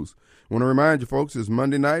Studios. Want to remind you, folks, it's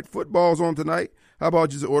Monday night. Football's on tonight. How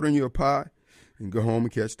about just ordering you a pie and go home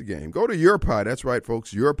and catch the game? Go to Your Pie. That's right,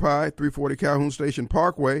 folks. Your Pie, 340 Calhoun Station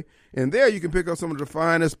Parkway. And there you can pick up some of the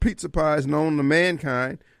finest pizza pies known to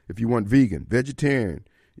mankind. If you want vegan, vegetarian,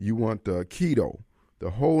 you want keto,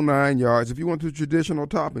 the whole 9 yards. If you want the traditional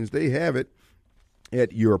toppings, they have it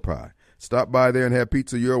at Your Pie. Stop by there and have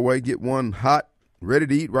pizza your way. Get one hot, ready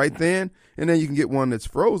to eat right then. And then you can get one that's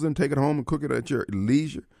frozen. Take it home and cook it at your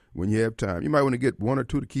leisure when you have time. You might want to get one or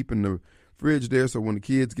two to keep in the fridge there so when the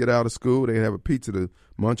kids get out of school, they have a pizza to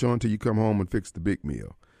munch on until you come home and fix the big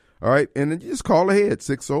meal. All right? And then you just call ahead,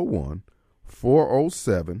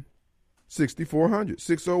 601-407-6400.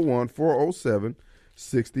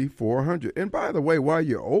 601-407-6400. And by the way, while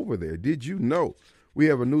you're over there, did you know we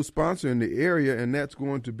have a new sponsor in the area, and that's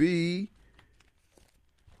going to be,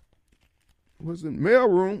 what's it?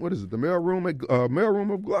 Mailroom. What is it? The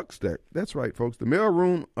Mailroom of Gluckstadt. That's right, folks. The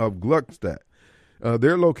Mailroom of Gluckstadt.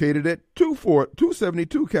 They're located at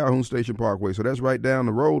 272 Calhoun Station Parkway. So that's right down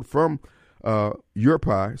the road from Your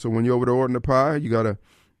Pie. So when you're over there ordering the pie, you got a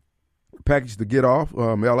package to get off,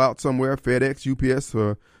 mail out somewhere, FedEx, UPS,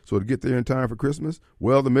 so to get there in time for Christmas.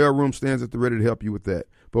 Well, the mailroom stands at the ready to help you with that.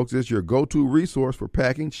 Folks, it's your go-to resource for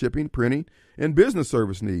packing, shipping, printing, and business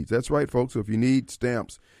service needs. That's right, folks. So if you need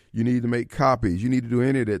stamps, you need to make copies, you need to do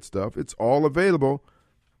any of that stuff, it's all available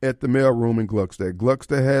at the mailroom in Gluckstadt.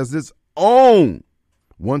 Gluckstadt has its own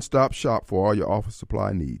one-stop shop for all your office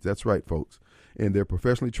supply needs. That's right, folks. And their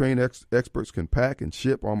professionally trained experts can pack and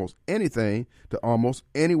ship almost anything to almost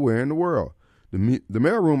anywhere in the world. The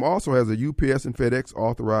mailroom also has a UPS and FedEx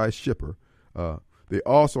authorized shipper. They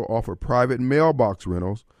also offer private mailbox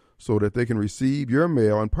rentals so that they can receive your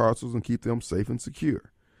mail and parcels and keep them safe and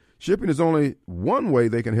secure. Shipping is only one way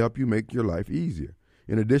they can help you make your life easier.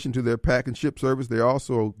 In addition to their pack and ship service, they're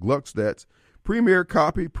also Gluckstadt's premier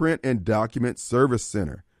copy, print, and document service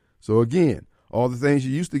center. So again, all the things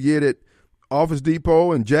you used to get at Office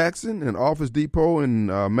Depot in Jackson and Office Depot in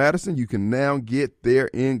Madison, you can now get there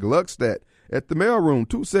in Gluckstadt at the Mailroom,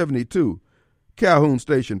 272 Calhoun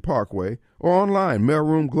Station Parkway, or online,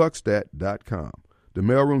 mailroomgluckstadt.com. The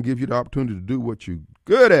Mailroom gives you the opportunity to do what you're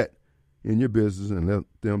good at in your business and let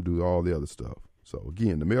them do all the other stuff. So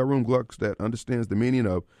again, the Mailroom Gluckstadt understands the meaning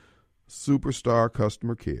of superstar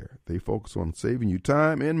customer care. They focus on saving you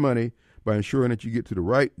time and money by ensuring that you get the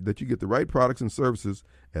right products and services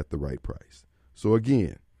at the right price. So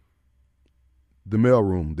again, the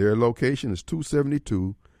Mailroom, their location is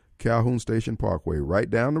 272 Calhoun Station Parkway, right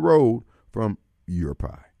down the road from Your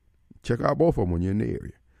Pie. Check out both of them when you're in the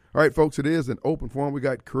area. All right, folks, it is an open forum. We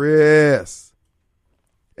got Chris.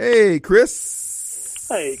 Hey, Chris.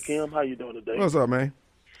 Hey, Kim. How you doing today? What's up, man?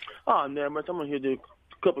 Oh, man, I'm going to do a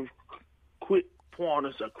couple of quick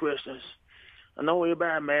pointers or questions. I know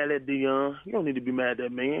everybody mad at Deion. You don't need to be mad at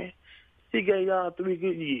that man. He gave y'all 3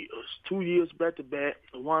 good years, 2 years back-to-back,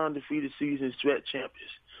 1 undefeated season, SWAT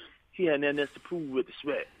champions. He had nothing else to prove with the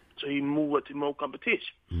SWAT, so he moved up to more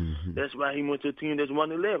competition. Mm-hmm. That's why he went to a team that's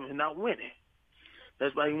 1-11 and not winning.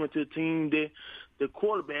 That's why he went to a team that the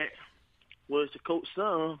quarterback was the coach's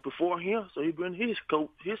son before him, so he bring his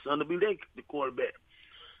son to be the quarterback.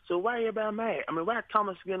 So why everybody mad? I mean, why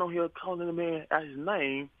Thomas getting on here calling the man out his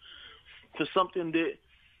name for something that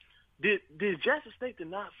did Jackson State did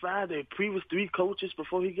not fire their previous 3 coaches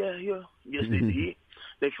before he got here? Yes, they did.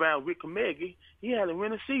 They fired Rick Comeggy. He had a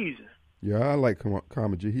winning season. Yeah, I like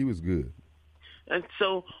Comeggy. He was good. And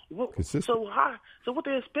so what they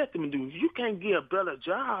expect him to do? You can't get a better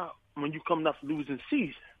job when you coming off losing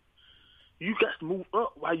season. You got to move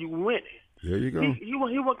up while you winning. There you go. He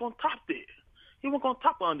wasn't going to top that. He wasn't going to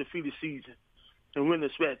top an undefeated season and win the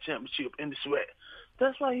SWAT championship in the SWAT.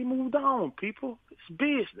 That's why he moved on, people. It's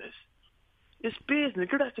business. It's business.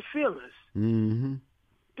 Get out your feelings. Mm-hmm.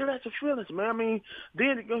 Get out your feelings, man. I mean,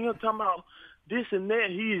 then they go here talking about this and that.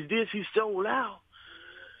 He is this. He's sold out.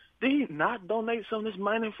 Did he not donate some of this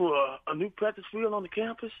money for a new practice field on the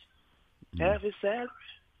campus? Half his salary?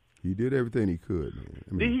 He did everything he could, man.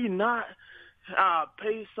 I mean, did he not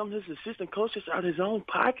pay some of his assistant coaches out of his own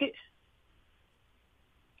pocket?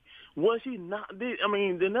 Was he not? The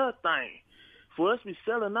other thing, for us to be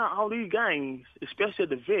selling out all these games, especially at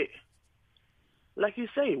the vet, like you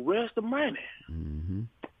say, where's the money? Mm-hmm.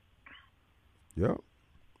 Yep.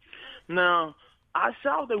 Now, I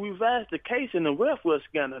saw that we've asked the case in the welfare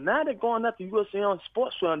scandal. Now they're going after USM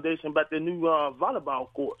Sports Foundation about their new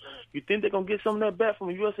volleyball court. You think they're going to get some of that back from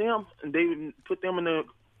USM and they put them in the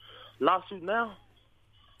lawsuit now?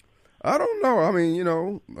 I don't know. I mean,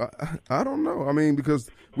 I don't know. I mean, because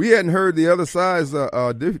we hadn't heard the other side's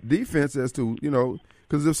defense as to,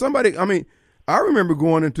 because if somebody, I mean, I remember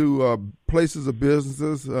going into places of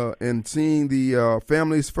businesses and seeing the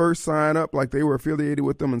Families First sign up like they were affiliated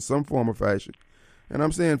with them in some form or fashion. And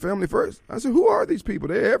I'm saying Family First. I said, who are these people?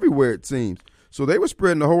 They're everywhere, it seems. So they were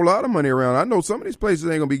spreading a whole lot of money around. I know some of these places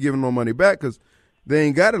ain't going to be giving no money back because they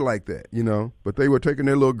ain't got it like that, But they were taking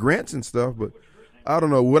their little grants and stuff. But I don't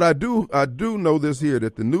know. What I do know this here,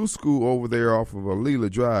 that the new school over there off of Leela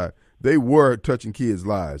Drive, they were touching kids'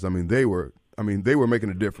 lives. I mean, they were making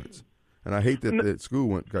a difference. And I hate that the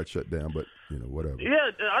school got shut down, but, whatever.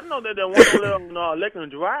 Yeah, I know that one over there on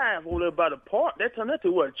Lakeland Drive over there by the park, they turned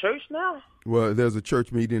into what, a church now? Well, there's a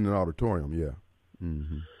church meeting in an auditorium, yeah.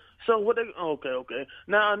 Mm-hmm. So what they, okay.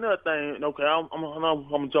 Now, another thing, okay,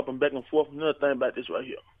 I'm jumping back and forth. Another thing about this right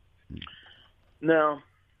here. Mm-hmm. Now,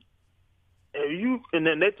 and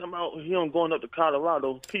then they talking about him going up to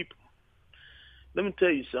Colorado, people. Let me tell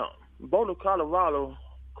you something. Boulder, Colorado,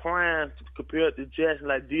 crime compared to Jackson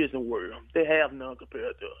like Disney World. They have none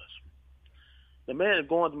compared to us. The man is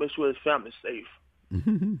going to make sure his family's safe.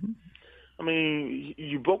 I mean,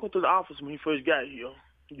 you broke into the office when he first got here.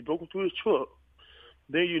 You broke into his truck.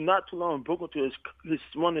 Then you not too long broke into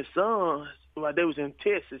one of his sons while they was in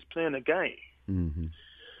Texas playing a game. Mm-hmm.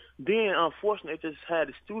 Then, unfortunately, they just had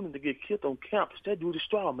a student to get killed on campus. They do the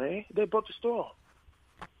straw, man. They broke the straw.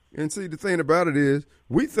 And see, the thing about it is,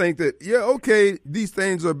 we think that, these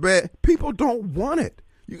things are bad. People don't want it.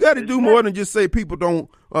 You got to do more than just say people don't,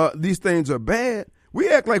 these things are bad. We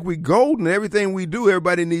act like we golden. Everything we do,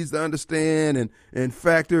 everybody needs to understand and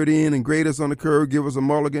factor it in and grade us on the curve, give us a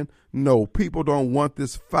mulligan. No, people don't want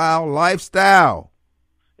this foul lifestyle.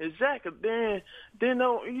 Exactly. Then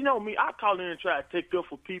me, I call in and try to take up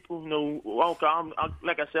for people.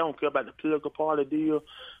 Like I said, I don't care about the political part of the deal,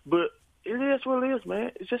 but it is what it is,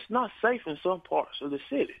 man. It's just not safe in some parts of the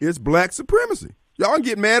city. It's black supremacy. Y'all can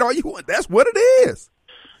get mad all you want. That's what it is.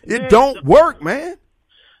 It don't work, man.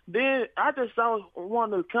 Then I just saw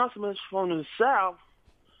one of the councilmen from the South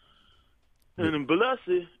in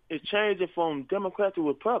Biloxi is changing from Democrat to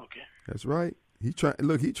Republican. That's right. He trying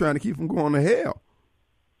to keep from going to hell.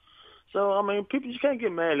 So, I mean, people, you can't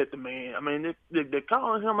get mad at the man. I mean, they're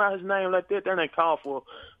calling him out his name like that ain't called for.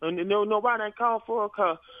 And nobody ain't called for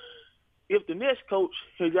because if the next coach,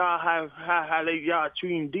 y'all how y'all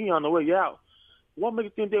treating Deion the way y'all, what makes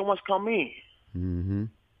you think they want to come in? Mm-hmm.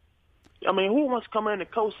 I mean, who wants to come in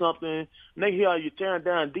and coach something and they hear you tearing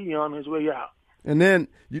down Deion his way out? And then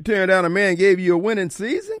you tearing down a man gave you a winning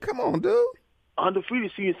season? Come on, dude.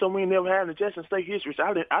 Undefeated season, so we never had in Jackson State history. So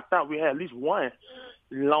I thought we had at least one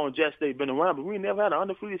long Jackson State been around, but we never had an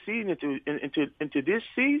undefeated season into this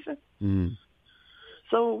season. Mm.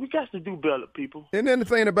 So we got to do better, people. And then the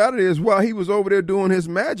thing about it is, while he was over there doing his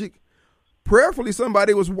magic, prayerfully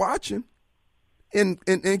somebody was watching and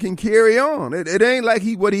can carry on. It ain't like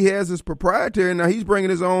what he has is proprietary. Now he's bringing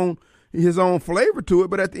his own flavor to it,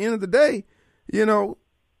 but at the end of the day,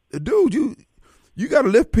 dude, you got to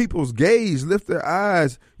lift people's gaze, lift their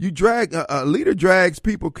eyes. You drag a leader drags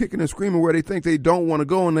people kicking and screaming where they think they don't want to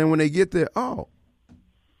go, and then when they get there,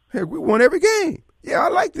 heck, we won every game. Yeah, I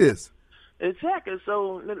like this. Exactly.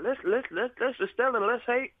 So let's establish,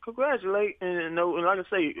 let's congratulate, and like I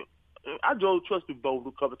say, I drove trucks through Boulder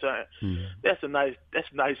a couple of times. Mm-hmm. That's a nice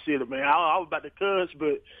city, man. I was about to cuss,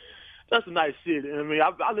 but that's a nice city. I mean,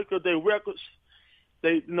 I look at their records.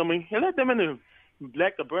 And let them in the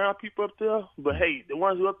black or brown people up there. But hey, the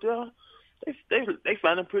ones who up there, they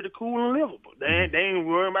find them pretty cool and livable. They ain't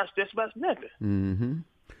worrying about stress about nothing. Mm-hmm.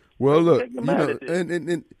 Well, look,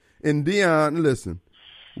 and Deion, listen,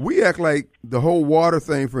 we act like the whole water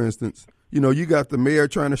thing, for instance. You got the mayor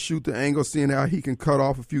trying to shoot the angle, seeing how he can cut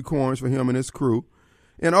off a few corners for him and his crew.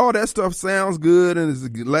 And all that stuff sounds good and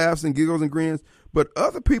it laughs and giggles and grins. But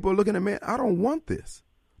other people are looking at, man, I don't want this.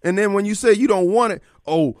 And then when you say you don't want it,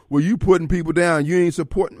 you putting people down, you ain't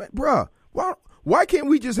supporting, man, bruh, why can't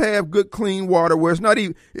we just have good, clean water where it's not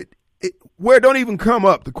even, where it don't even come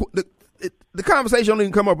up, the conversation don't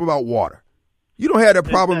even come up about water. You don't have that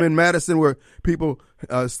problem in Madison where people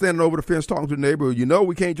standing over the fence talking to the neighborhood,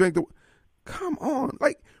 we can't drink the, come on,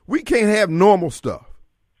 like, we can't have normal stuff.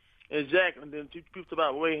 Exactly. And then people talk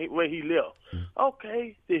about where he left.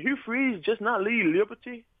 Okay, did Hugh Freeze just not leave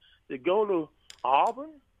Liberty to go to Auburn?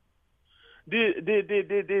 Did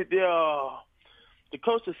the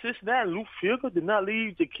coach of Cincinnati, Luke Fickell, did not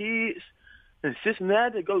leave the kids in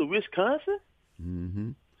Cincinnati to go to Wisconsin?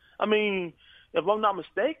 Mm-hmm. I mean, if I'm not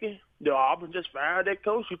mistaken, the Auburn just fired that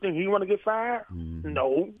coach. You think he want to get fired? Mm-hmm.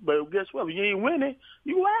 No, but guess what? If you ain't winning,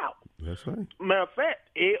 you out. That's right. Matter of fact,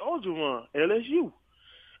 Ed Orgeron, LSU,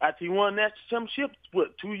 after he won that championship,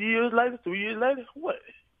 2 years later, 3 years later,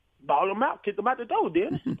 balled him out, kicked him out the door,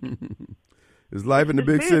 didn't he? It's life in the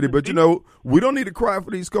big city, but we don't need to cry for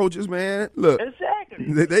these coaches, man. Look,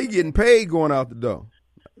 exactly. They getting paid going out the door.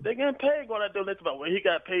 They getting paid going out there. Let's about he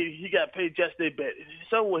got paid just their bet.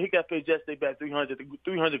 So he got paid just their bet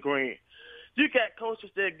 $300,000. You got coaches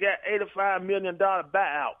that got $85 million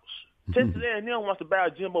buyouts. Texas A&M wants to buy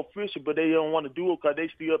Jimbo Fisher, but they don't want to do it because they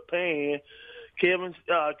still paying Kevin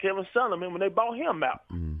Sullivan when they bought him out.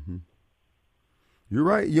 Mm-hmm. You're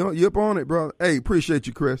right. You're up on it, brother. Hey, appreciate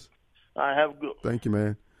you, Chris. All right, have a good one. Thank you,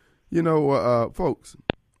 man. Folks.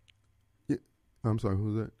 I'm sorry,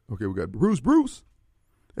 who's that? Okay, we got Bruce.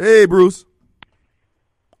 Hey, Bruce.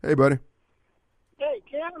 Hey, buddy. Hey,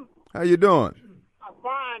 Kim. How you doing? I'm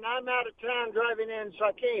fine. I'm out of town driving in, so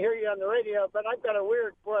I can't hear you on the radio, but I've got a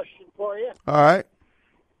weird question for you. All right.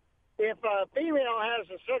 If a female has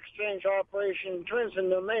a sex change operation and turns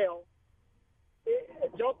into a male,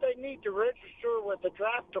 don't they need to register with the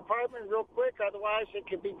draft department real quick? Otherwise, it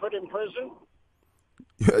could be put in prison?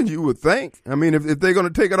 Yeah, you would think. I mean, if they're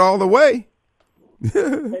going to take it all the way.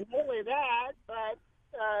 And not only that, but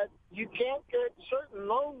you can't get certain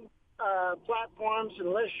loan platforms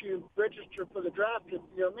unless you register for the draft if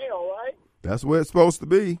you're a male, right? That's where it's supposed to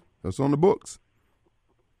be. That's on the books.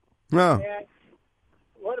 No. And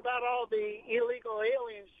what about all the illegal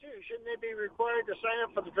aliens, too? Shouldn't they be required to sign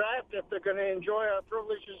up for the draft if they're going to enjoy our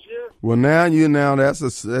privileges here? Well, now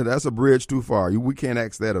that's a bridge too far. We can't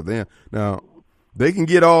ask that of them. Now, they can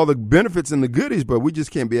get all the benefits and the goodies, but we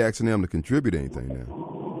just can't be asking them to contribute anything now.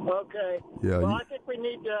 Okay. Yeah. Well, I think we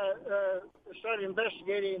need to start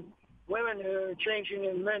investigating women who are changing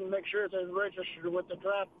and men, make sure they're registered with the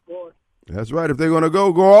draft board. That's right. If they're going to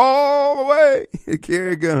go all the way.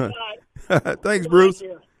 Carry a gun. Right. Thanks, Bruce.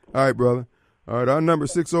 Thank you. All right, brother. All right, our number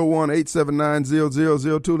is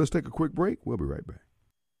 601-879-0002. Let's take a quick break. We'll be right back.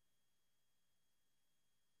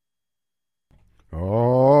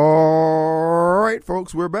 All right,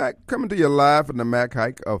 folks, we're back. Coming to you live from the Mac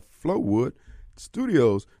Hike of Flowood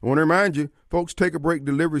Studios. I want to remind you, folks, Take a Break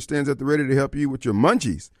Delivery stands at the ready to help you with your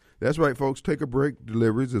munchies. That's right, folks. Take a Break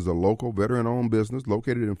Deliveries is a local, veteran-owned business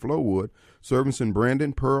located in Flowood, servicing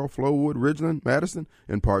Brandon, Pearl, Flowood, Ridgeland, Madison,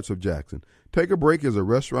 and parts of Jackson. Take a Break is a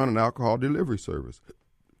restaurant and alcohol delivery service.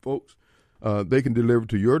 Folks, they can deliver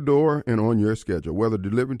to your door and on your schedule. Whether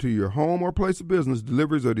delivering to your home or place of business,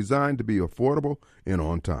 deliveries are designed to be affordable and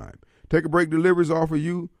on time. Take a Break Deliveries offer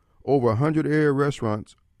you over 100 area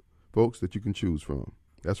restaurants, folks, that you can choose from.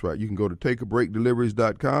 That's right. You can go to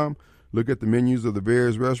takeabreakdeliveries.com. Look at the menus of the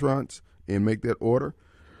various restaurants and make that order.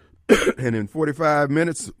 And in 45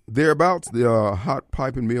 minutes, thereabouts, the hot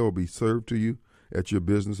piping meal will be served to you at your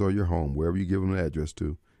business or your home, wherever you give them an address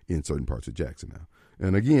to in certain parts of Jackson now.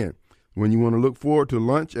 And again, when you want to look forward to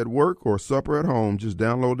lunch at work or supper at home, just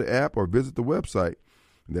download the app or visit the website.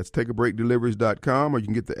 That's takeabreakdeliveries.com, or you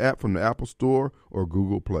can get the app from the Apple Store or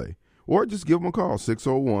Google Play. Or just give them a call,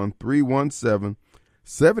 601-317-7657,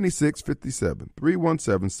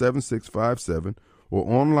 317-7657, or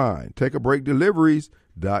online,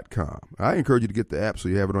 takeabreakdeliveries.com. I encourage you to get the app so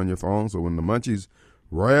you have it on your phone, so when the munchies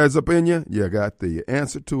rise up in you, you got the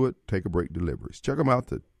answer to it. Take a Break Deliveries. Check them out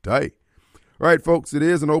today. All right, folks, it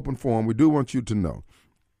is an open forum. We do want you to know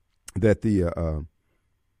that the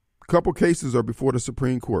couple cases are before the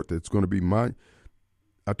Supreme Court. That's going to be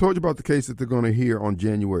I told you about the case that they're going to hear on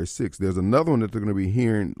January 6th. There's another one that they're going to be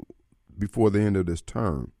hearing before the end of this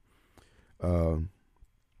term.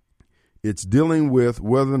 It's dealing with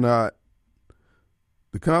whether or not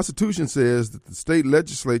the Constitution says that the state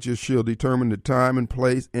legislature shall determine the time and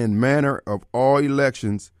place and manner of all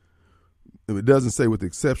elections. It doesn't say with the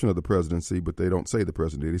exception of the presidency, but they don't say the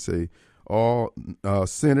presidency. They say all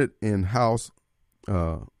Senate and House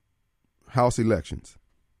elections.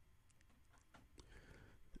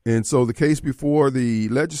 And so the case before the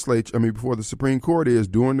before the Supreme Court is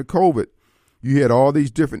during the COVID, you had all these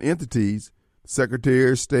different entities,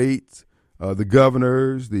 Secretary of State, the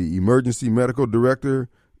governors, the emergency medical director,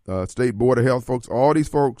 State Board of Health folks, all these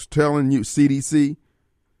folks telling you, CDC,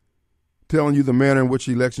 telling you the manner in which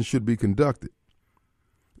elections should be conducted.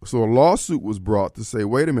 So a lawsuit was brought to say,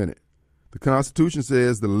 wait a minute, The Constitution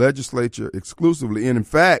says the legislature exclusively, and in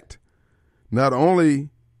fact, not only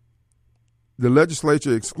the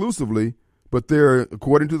legislature exclusively, but there,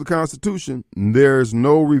 according to the Constitution, there's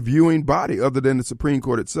no reviewing body other than the Supreme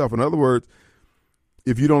Court itself. In other words,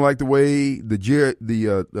 if you don't like the way the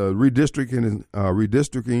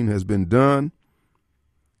redistricting has been done,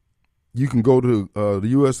 you can go to the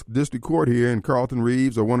U.S. District Court here, and Carlton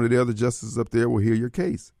Reeves or one of the other justices up there will hear your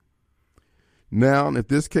case. Now, if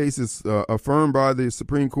this case is affirmed by the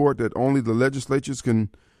Supreme Court that only the legislatures can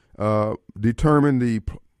determine the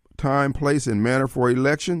time, place, and manner for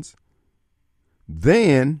elections,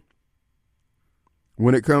 then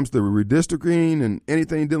when it comes to redistricting and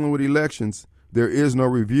anything dealing with elections, there is no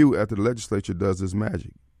review after the legislature does its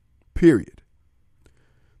magic, period.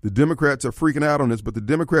 The Democrats are freaking out on this, but the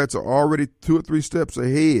Democrats are already 2 or 3 steps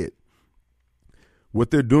ahead. What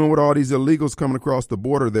they're doing with all these illegals coming across the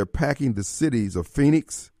border, they're packing the cities of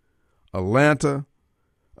Phoenix, Atlanta,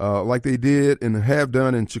 like they did and have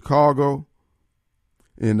done in Chicago,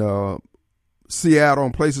 in Seattle,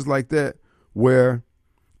 and places like that, where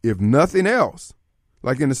if nothing else,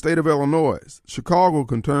 like in the state of Illinois, Chicago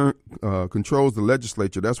controls the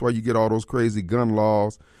legislature. That's why you get all those crazy gun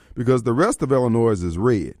laws, because the rest of Illinois is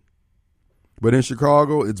red. But in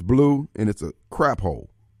Chicago, it's blue, and it's a crap hole.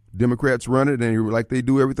 Democrats run it, and like they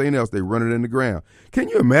do everything else, they run it in the ground. Can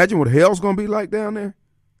you imagine what hell's going to be like down there?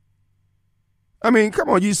 I mean, come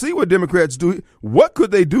on, you see what Democrats do. What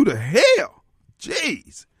could they do to hell?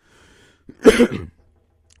 Jeez.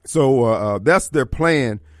 So that's their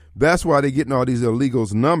plan. That's why they're getting all these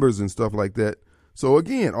illegals numbers and stuff like that. So,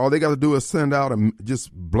 again, all they got to do is send out and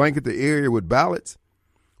just blanket the area with ballots,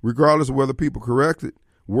 regardless of whether people correct it,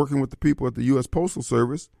 working with the people at the U.S. Postal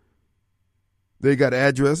Service. They got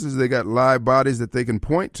addresses. They got live bodies that they can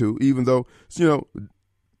point to, even though,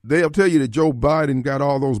 they'll tell you that Joe Biden got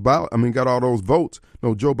all those got all those votes.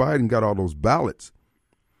 No, Joe Biden got all those ballots.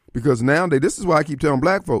 Because nowadays, this is why I keep telling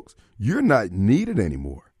black folks, you're not needed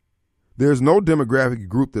anymore. There's no demographic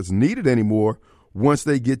group that's needed anymore once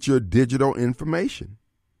they get your digital information.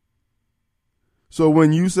 So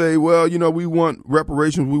when you say, well, we want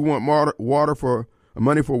reparations, we want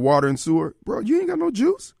money for water and sewer, bro, you ain't got no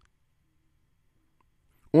juice.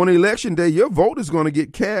 On election day, your vote is going to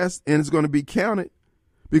get cast and it's going to be counted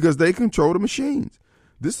because they control the machines.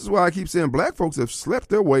 This is why I keep saying black folks have slept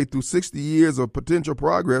their way through 60 years of potential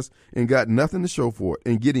progress and got nothing to show for it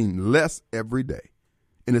and getting less every day.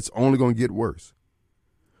 And it's only going to get worse.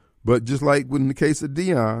 But just like in the case of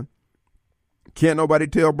Deion, can't nobody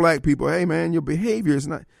tell black people, hey, man, your behavior is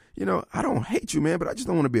not, I don't hate you, man, but I just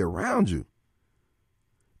don't want to be around you.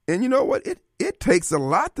 And you know what? It takes a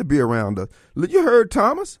lot to be around us. You heard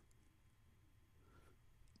Thomas?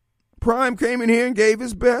 Prime came in here and gave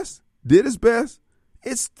his best, did his best.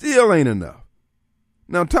 It still ain't enough.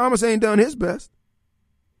 Now, Thomas ain't done his best.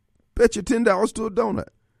 Bet you $10 to a donut.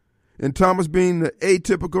 And Thomas being the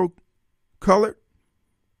atypical colored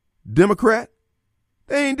Democrat,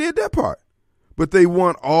 they ain't did that part. But they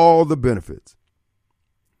want all the benefits.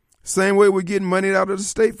 Same way we're getting money out of the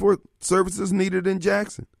state for services needed in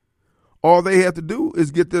Jackson. All they have to do is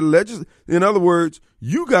get their legislature. In other words,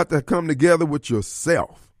 you got to come together with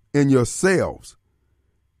yourself and yourselves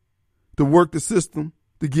to work the system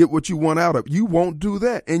to get what you want out of it. You won't do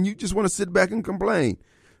that, and you just want to sit back and complain.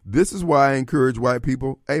 This is why I encourage white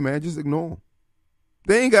people, hey, man, just ignore them.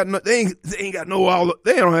 They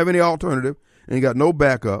don't have any alternative, ain't got no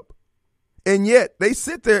backup. And yet they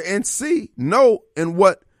sit there and know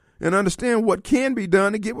and understand what can be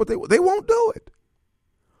done to get what they won't do it.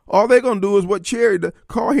 All they're going to do is what Cherry does,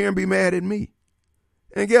 call here and be mad at me.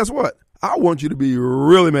 And guess what? I want you to be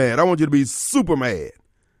really mad. I want you to be super mad.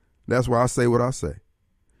 That's why I say what I say.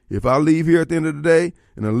 If I leave here at the end of the day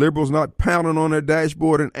and the liberals not pounding on their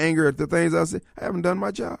dashboard in anger at the things I say, I haven't done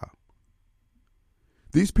my job.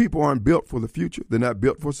 These people aren't built for the future. They're not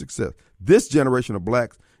built for success. This generation of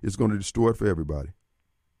blacks is going to destroy it for everybody.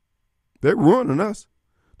 They're ruining us.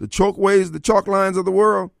 The choke ways, the chalk lines of the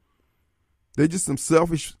world, they're just some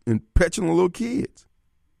selfish and petulant little kids.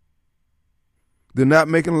 They're not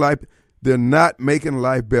making life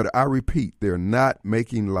better. I repeat, they're not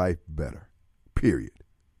making life better, period.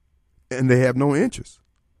 And they have no interest.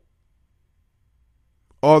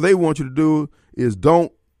 All they want you to do is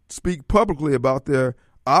don't speak publicly about their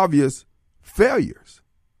obvious failures.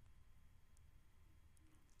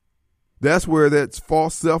 That's where that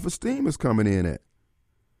false self-esteem is coming in at.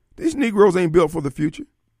 These Negroes ain't built for the future.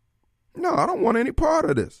 No, I don't want any part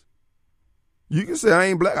of this. You can say I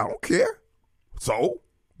ain't black. I don't care. So,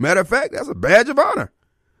 matter of fact, that's a badge of honor.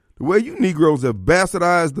 The way you Negroes have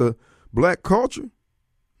bastardized the black culture,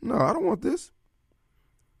 No, I don't want this.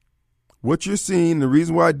 What you're seeing, the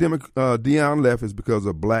reason why Deion left is because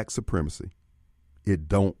of black supremacy. It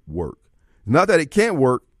don't work. Not that it can't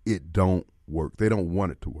work, it don't work. They don't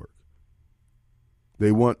want it to work.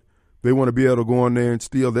 They want to be able to go in there and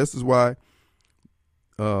steal. This is why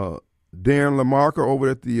Darren LaMarca over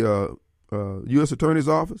at the U.S. Attorney's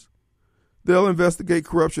Office, they'll investigate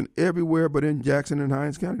corruption everywhere but in Jackson and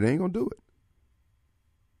Hinds County. They ain't going to do it.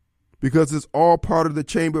 Because it's all part of the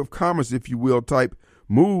Chamber of Commerce, if you will, type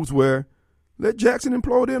moves where let Jackson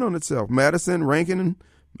implode in on itself. Madison, Rankin,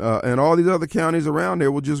 and all these other counties around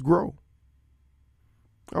there will just grow.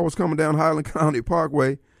 I was coming down Highland County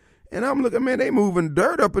Parkway, and I'm looking, man, they moving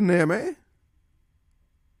dirt up in there, man.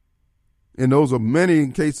 And those are many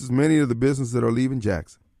of the businesses that are leaving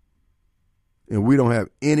Jackson. And we don't have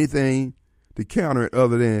anything to counter it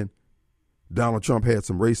other than Donald Trump had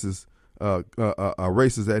some racist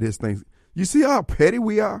at his things. You see how petty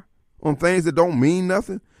we are on things that don't mean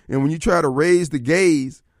nothing? And when you try to raise the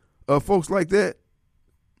gaze of folks like that,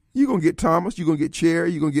 you're going to get Thomas, you're going to get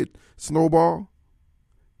Cherry, you're going to get Snowball.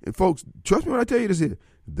 And folks, trust me when I tell you this here,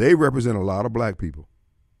 they represent a lot of black people.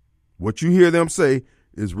 What you hear them say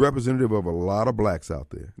is representative of a lot of blacks out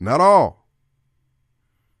there. Not all.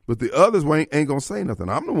 But the others ain't going to say nothing.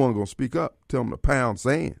 I'm the one going to speak up, tell them to pound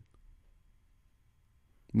sand.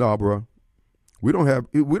 No, bro. We don't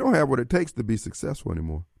have what it takes to be successful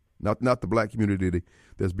anymore. Not the black community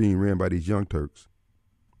that's being ran by these young Turks.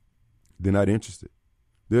 They're not interested.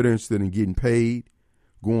 They're interested in getting paid,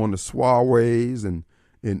 going to soirees and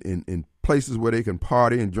in places where they can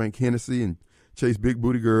party and drink Hennessy and chase big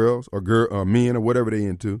booty girls or men or whatever they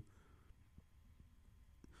into.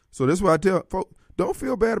 So that's why I tell folks, don't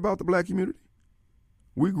feel bad about the black community.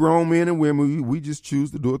 We grown men and women, we just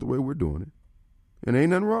choose to do it the way we're doing it. And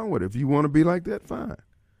ain't nothing wrong with it. If you want to be like that, fine.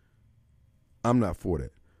 I'm not for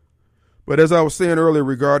that. But as I was saying earlier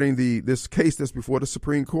regarding this case that's before the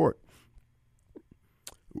Supreme Court,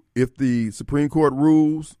 if the Supreme Court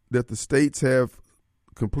rules that the states have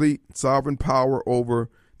complete sovereign power over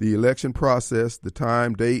the election process, the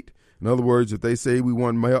time, date, in other words, if they say we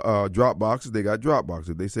want drop boxes, they got drop boxes.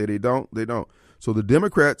 If they say they don't, they don't. So the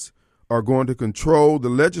Democrats are going to control the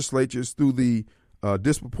legislatures through the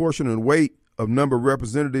disproportionate weight of number of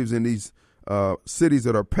representatives in these cities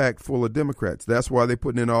that are packed full of Democrats. That's why they're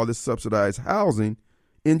putting in all this subsidized housing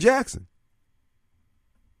in Jackson.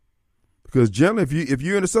 Because generally, if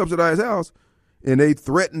you're in a subsidized house and they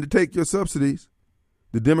threaten to take your subsidies,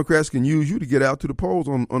 the Democrats can use you to get out to the polls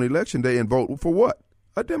on election day and vote for what?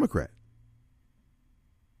 A Democrat.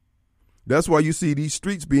 That's why you see these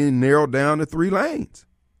streets being narrowed down to 3 lanes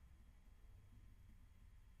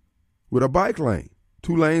with a bike lane,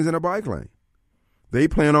 2 lanes and a bike lane. They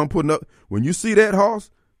plan on putting up, when you see that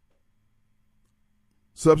house,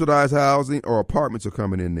 subsidized housing or apartments are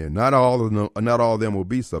coming in there. Not all of them will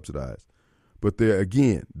be subsidized. But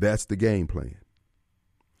again, that's the game plan.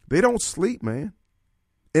 They don't sleep, man.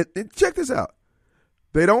 And check this out.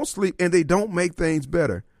 They don't sleep and they don't make things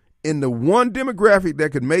better. And the one demographic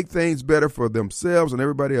that could make things better for themselves and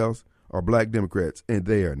everybody else are black Democrats, and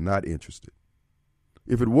they are not interested.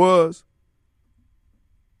 If it was,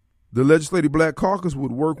 the Legislative Black Caucus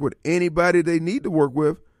would work with anybody they need to work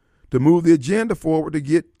with to move the agenda forward to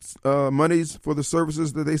get monies for the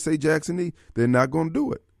services that they say Jackson needs. They're not going to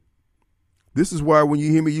do it. This is why when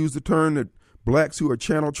you hear me use the term that blacks who are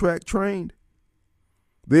channel track trained,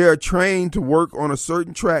 they are trained to work on a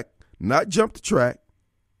certain track, not jump the track,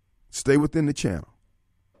 stay within the channel.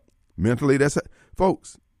 Mentally,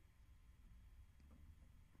 folks,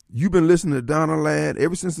 you've been listening to Donna Ladd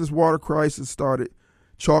ever since this water crisis started.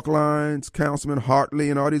 Chalk Lines, Councilman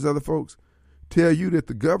Hartley, and all these other folks tell you that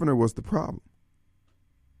the governor was the problem.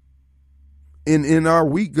 In our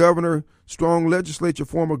weak governor, strong legislature,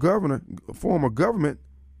 former government,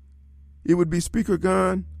 it would be Speaker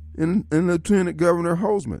Gunn and Lieutenant Governor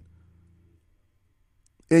Holzman.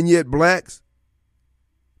 And yet blacks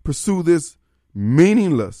pursue this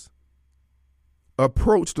meaningless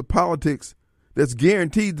approach to politics that's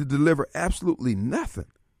guaranteed to deliver absolutely nothing.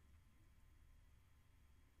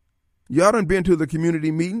 Y'all done been to the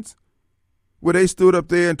community meetings where they stood up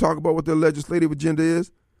there and talk about what their legislative agenda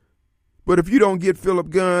is. But if you don't get Philip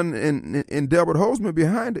Gunn and Delbert Holzman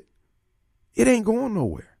behind it, it ain't going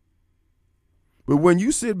nowhere. But when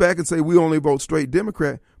you sit back and say we only vote straight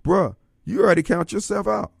Democrat, bruh, you already count yourself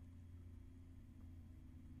out.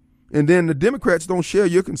 And then the Democrats don't share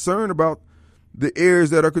your concern about the areas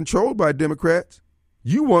that are controlled by Democrats.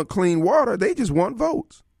 You want clean water, they just want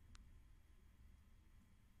votes.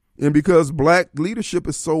 And because black leadership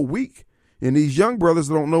is so weak And these young brothers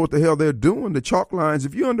don't know what the hell they're doing. The chalk lines,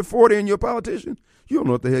 if you're under 40 and you're a politician, you don't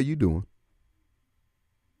know what the hell you're doing.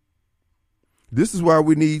 This is why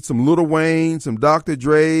we need some Lil Wayne, some Dr.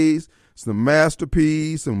 Dre's, some Master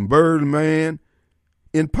P, some Birdman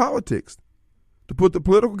in politics to put the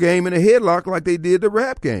political game in a headlock like they did the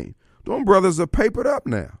rap game. Them brothers are papered up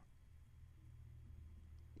now.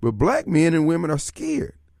 But black men and women are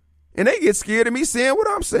scared. And they get scared of me saying what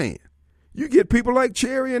I'm saying. You get people like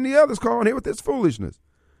Cherry and the others calling here with this foolishness.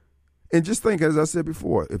 And just think, as I said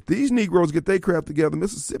before, if these Negroes get their crap together,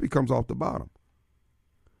 Mississippi comes off the bottom.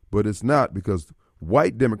 But it's not, because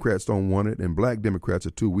white Democrats don't want it and black Democrats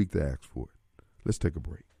are too weak to ask for it. Let's take a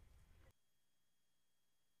break.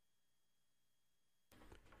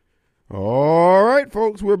 All right,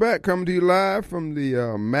 folks, we're back, coming to you live from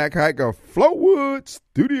the Mac Hiker Flowood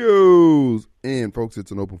Studios. And, folks,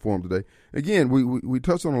 it's an open forum today. Again, we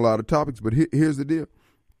touched on a lot of topics, but here's the deal.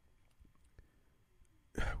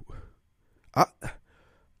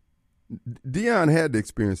 Deion had to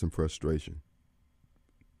experience some frustration.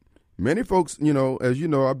 Many folks, as you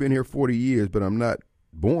know, I've been here 40 years, but I'm not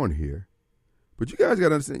born here. But you guys got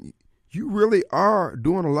to understand, you really are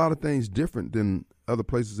doing a lot of things different than other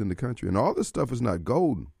places in the country. And all this stuff is not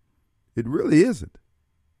golden. It really isn't.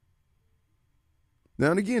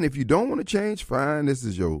 Now and again, if you don't want to change, fine. This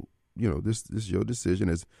is your, this is your decision.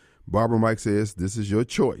 As Barbara Mike says, this is your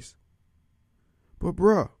choice. But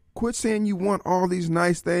bruh, quit saying you want all these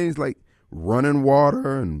nice things like running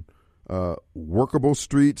water and workable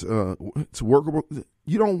streets. It's workable.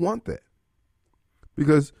 You don't want that,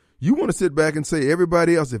 because you want to sit back and say if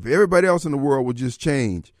everybody else in the world would just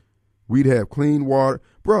change, we'd have clean water.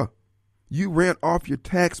 Bruh, you rent off your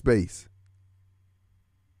tax base.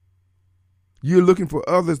 You're looking for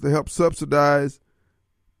others to help subsidize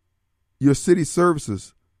your city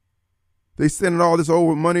services. They sending all this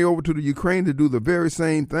money over to the Ukraine to do the very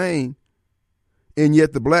same thing. And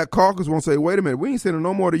yet the Black Caucus won't say, wait a minute, we ain't sending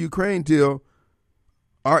no more to Ukraine till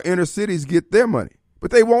our inner cities get their money.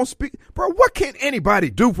 But they won't speak. Bro, what can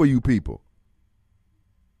anybody do for you people?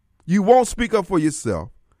 You won't speak up for yourself.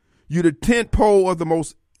 You're the tent pole of the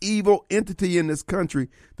most evil entity in this country,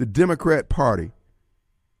 the Democrat Party.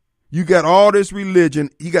 You got all this religion.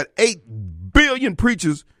 You got 8 billion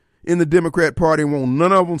preachers in the Democrat Party, and won't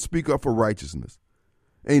none of them speak up for righteousness.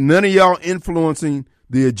 Ain't none of y'all influencing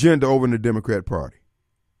the agenda over in the Democrat Party.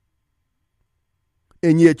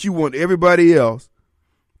 And yet you want everybody else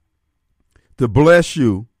to bless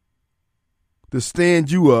you, to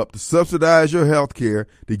stand you up, to subsidize your health care,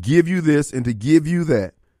 to give you this and to give you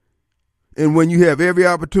that. And when you have every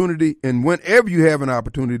opportunity, and whenever you have an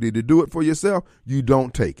opportunity to do it for yourself, you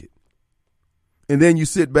don't take it. And then you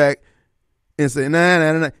sit back and say,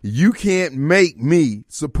 nah, you can't make me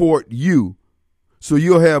support you, so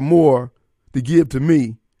you'll have more to give to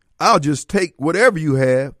me. I'll just take whatever you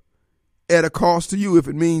have at a cost to you if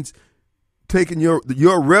it means taking your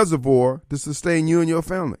reservoir to sustain you and your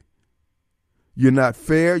family. You're not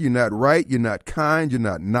fair, you're not right, you're not kind, you're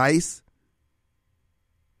not nice.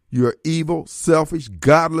 You're an evil, selfish,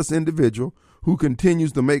 godless individual who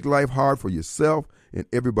continues to make life hard for yourself and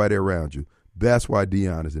everybody around you. That's why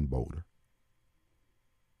Deion is in Boulder.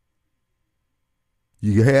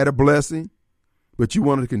 You had a blessing, but you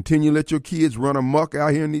wanted to continue to let your kids run amok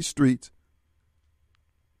out here in these streets.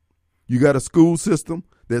 You got a school system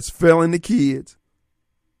that's failing the kids,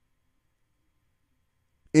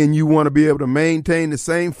 and you want to be able to maintain the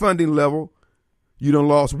same funding level. You done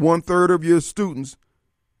lost 1/3 of your students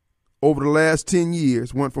over the last 10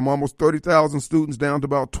 years, went from almost 30,000 students down to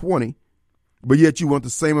about 20, but yet you want the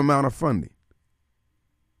same amount of funding.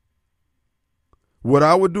 What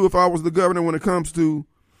I would do if I was the governor when it comes to,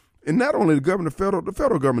 and not only the governor, the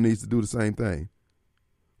federal government needs to do the same thing.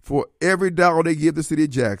 For every dollar they give the city of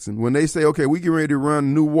Jackson, when they say, okay, we get ready to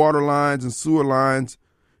run new water lines and sewer lines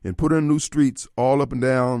and put in new streets all up and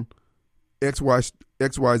down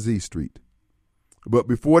XYZ street. But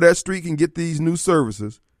before that street can get these new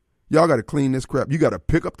services, y'all got to clean this crap. You got to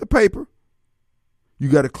pick up the paper. You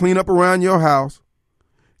got to clean up around your house.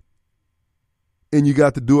 And you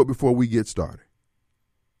got to do it before we get started.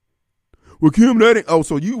 Well, Kim,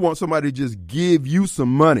 so you want somebody to just give you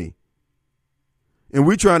some money. And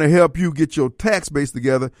we're trying to help you get your tax base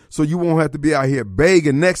together so you won't have to be out here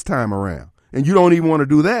begging next time around. And you don't even want to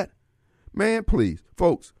do that. Man, please,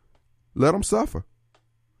 folks, let them suffer.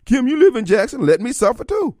 Kim, you live in Jackson, let me suffer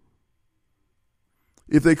too.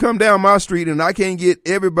 If they come down my street and I can't get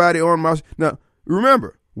everybody on my street. Now,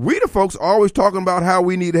 remember, we the folks always talking about how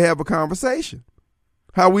we need to have a conversation,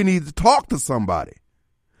 how we need to talk to somebody,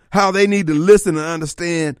 how they need to listen and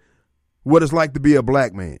understand what it's like to be a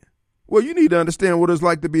black man. Well, you need to understand what it's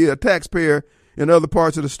like to be a taxpayer in other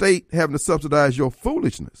parts of the state having to subsidize your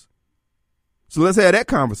foolishness. So let's have that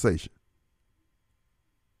conversation.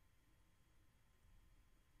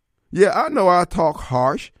 Yeah, I know I talk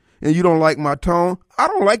harsh and you don't like my tone. I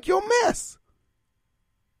don't like your mess.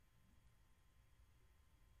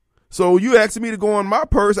 So you asking me to go on my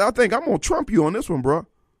purse, I think I'm going to trump you on this one, bro.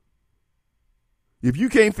 If you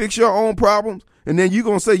can't fix your own problems and then you're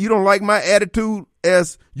going to say you don't like my attitude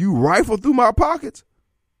as you rifle through my pockets.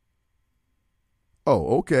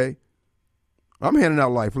 Oh, okay. I'm handing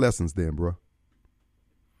out life lessons then, bro.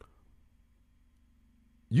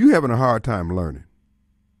 You having a hard time learning.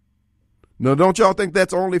 Now, don't y'all think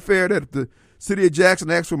that's only fair that if the city of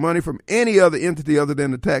Jackson asks for money from any other entity other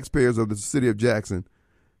than the taxpayers of the city of Jackson,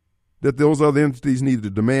 that those other entities need to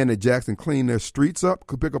demand that Jackson clean their streets up,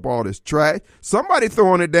 could pick up all this trash? Somebody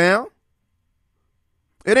throwing it down.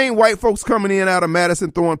 It ain't white folks coming in out of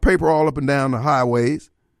Madison throwing paper all up and down the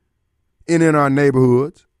highways and in our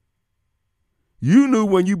neighborhoods. You knew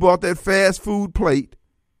when you bought that fast food plate,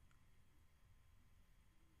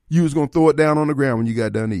 you was going to throw it down on the ground when you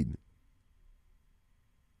got done eating it.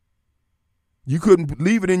 You couldn't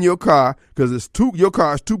leave it in your car because your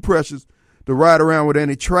car is too precious to ride around with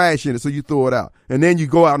any trash in it, so you throw it out. And then you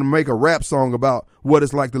go out and make a rap song about what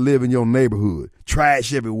it's like to live in your neighborhood.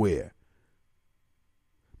 Trash everywhere.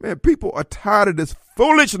 Man, people are tired of this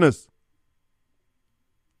foolishness.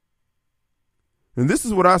 And this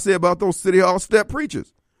is what I say about those City Hall step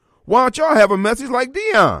preachers. Why don't y'all have a message like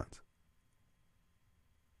Deion's?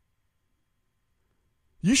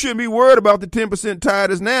 You shouldn't be worried about the 10%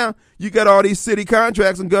 titers now. You got all these city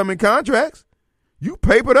contracts and government contracts. You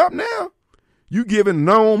papered up now. You giving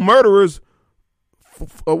known murderers,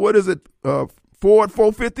 Ford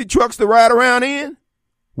 450 trucks to ride around in?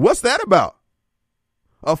 What's that about?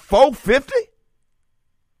 A 450?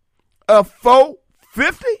 A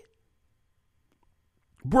 450?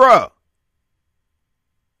 Bruh.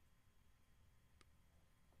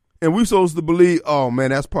 And we supposed to believe, oh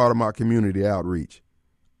man, that's part of my community outreach.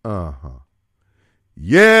 Uh-huh.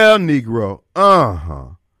 Yeah, Negro.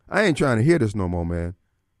 Uh-huh. I ain't trying to hear this no more, man.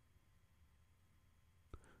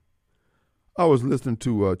 I was listening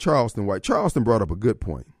to Charleston White. Charleston brought up a good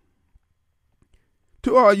point.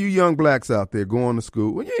 To all you young blacks out there going to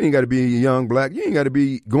school, well, you ain't got to be a young black. You ain't got to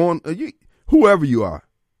be going, whoever you are.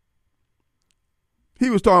 He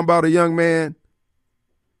was talking about a young man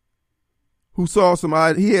who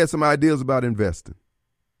he had some ideas about investing.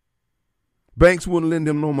 Banks wouldn't lend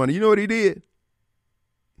him no money. You know what he did?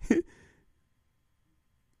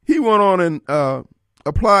 He went on and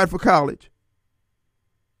applied for college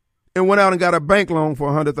and went out and got a bank loan for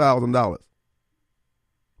 $100,000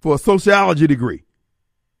 for a sociology degree.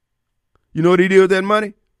 You know what he did with that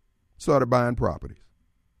money? Started buying properties.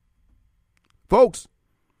 Folks,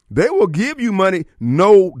 they will give you money,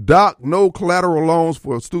 no collateral loans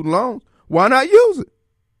for student loans. Why not use it?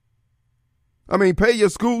 I mean, pay your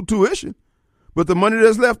school tuition, but the money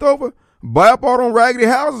that's left over, buy up all them raggedy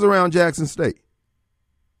houses around Jackson State.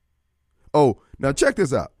 Oh, now check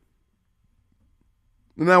this out.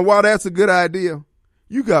 Now, while that's a good idea,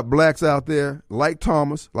 you got blacks out there like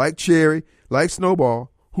Thomas, like Cherry, like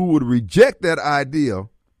Snowball, who would reject that idea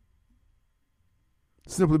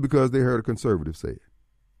simply because they heard a conservative say it.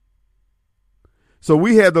 So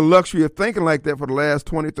we had the luxury of thinking like that for the last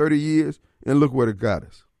 20, 30 years, and look where it got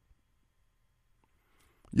us.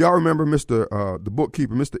 Y'all remember the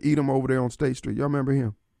bookkeeper, Mr. Edom over there on State Street? Y'all remember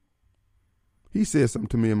him? He said something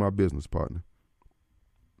to me and my business partner.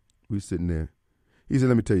 We was sitting there. He said,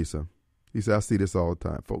 let me tell you something. He said, I see this all the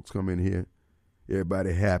time. Folks come in here,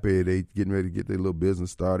 everybody happy, they getting ready to get their little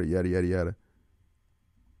business started, yada, yada, yada.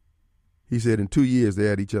 He said, in 2 years,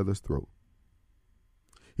 they're at each other's throat.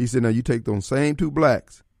 He said, now you take those same two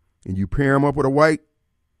blacks and you pair them up with a white,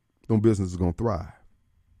 them businesses is going to thrive.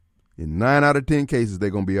 In 9 out of 10 cases, they're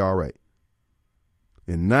going to be all right.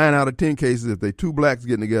 In 9 out of 10 cases, if they two blacks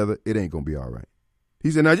getting together, it ain't going to be all right.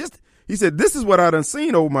 He said, this is what I done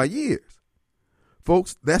seen over my years.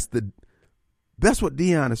 Folks, that's what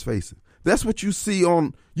Deion is facing. That's what you see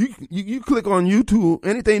on, you click on YouTube,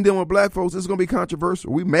 anything dealing with black folks, it's going to be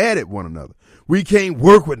controversial. We mad at one another. We can't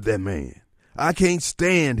work with that man. I can't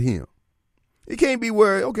stand him. It can't be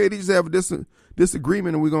where, okay, they just have a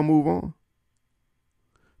disagreement and we're going to move on.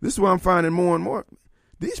 This is what I'm finding more and more.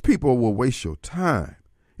 These people will waste your time.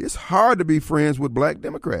 It's hard to be friends with black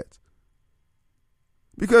Democrats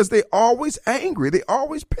because they always angry. They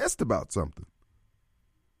always pissed about something.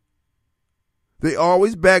 They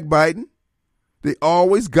always backbiting. They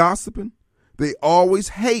always gossiping. They always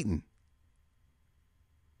hating.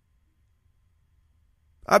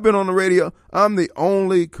 I've been on the radio. I'm the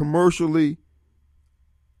only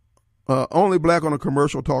only black on a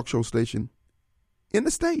commercial talk show station in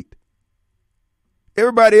the state.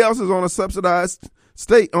 Everybody else is on a subsidized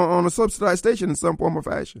station in some form or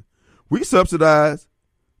fashion. We subsidized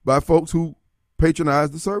by folks who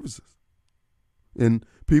patronize the services. And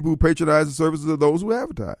people who patronize the services are those who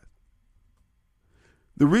advertise.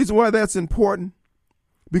 The reason why that's important,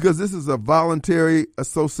 because this is a voluntary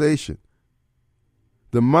association.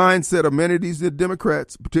 The mindset of many of these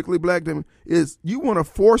Democrats, particularly black Democrats, is you want to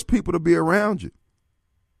force people to be around you.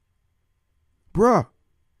 Bruh,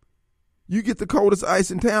 you get the coldest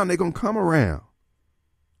ice in town, they're going to come around.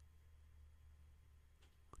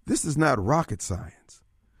 This is not rocket science.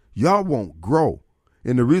 Y'all won't grow.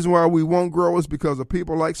 And the reason why we won't grow is because of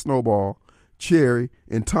people like Snowball, Cherry,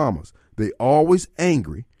 and Thomas. They always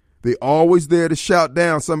angry. They always there to shout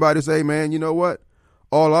down somebody, say, hey, man, you know what?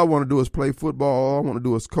 All I want to do is play football. All I want to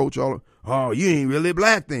do is coach. Oh, you ain't really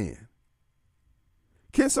black then.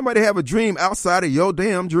 Can somebody have a dream outside of your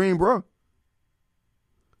damn dream, bro?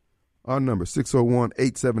 Our number,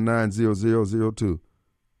 601-879-0002.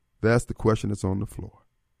 That's the question that's on the floor.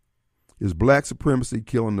 Is black supremacy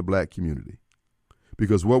killing the black community?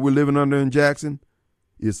 Because what we're living under in Jackson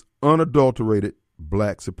is unadulterated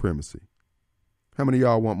black supremacy. How many of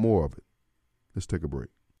y'all want more of it? Let's take a break.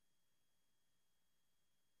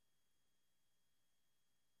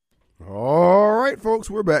 All right, folks,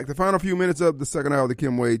 we're back. The final few minutes of the second hour of the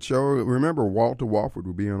Kim Wade Show. Remember, Walter Wofford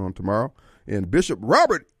will be on tomorrow, and Bishop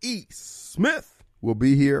Robert E. Smith will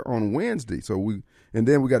be here on Wednesday. And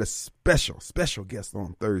then we got a special guest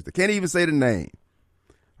on Thursday. Can't even say the name.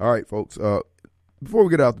 All right, folks. Before we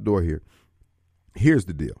get out the door here, here's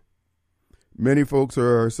the deal. Many folks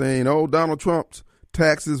are saying, oh, Donald Trump's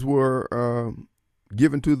taxes were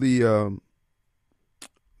given to the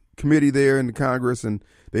committee there in the Congress, and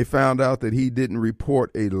they found out that he didn't report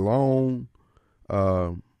a loan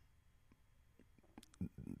to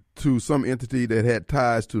some entity that had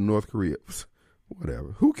ties to North Korea.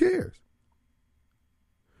 Whatever. Who cares?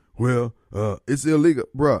 Well, it's illegal.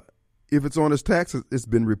 Bruh, if it's on his taxes, it's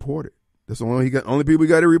been reported. That's the only people he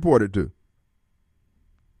got to report it to.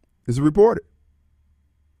 It's reported.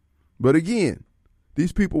 But again,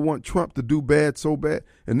 these people want Trump to do bad so bad.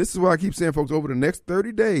 And this is why I keep saying, folks, over the next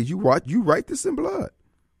 30 days, you write this in blood.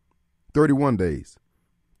 31 days.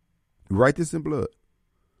 You write this in blood.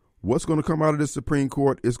 What's going to come out of the Supreme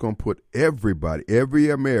Court is going to put everybody, every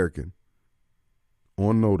American,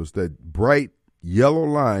 on notice. That bright yellow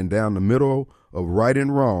line down the middle of right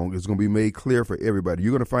and wrong is going to be made clear for everybody.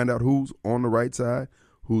 You're going to find out who's on the right side,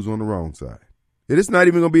 who's on the wrong side. And it's not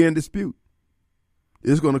even going to be in dispute.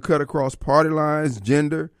 It's going to cut across party lines,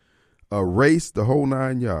 gender, race, the whole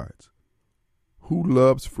 9 yards. Who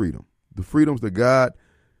loves freedom? The freedoms that God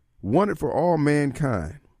wanted for all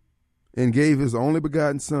mankind and gave his only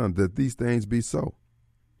begotten son that these things be so.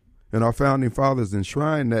 And our founding fathers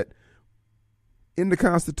enshrined that in the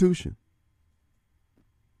Constitution,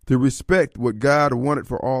 to respect what God wanted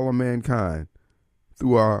for all of mankind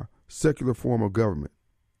through our secular form of government.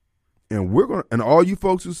 And all you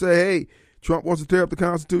folks who say, hey, Trump wants to tear up the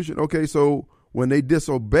Constitution. Okay, so when they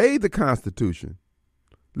disobey the Constitution,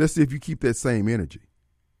 let's see if you keep that same energy.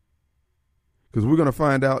 Because we're going to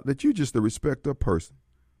find out that you're just a respecter person.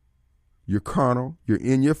 You're carnal. You're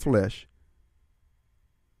in your flesh.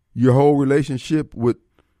 Your whole relationship with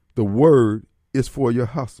the word is for your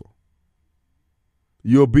hustle.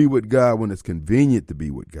 You'll be with God when it's convenient to be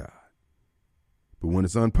with God. But when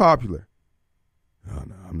it's unpopular, oh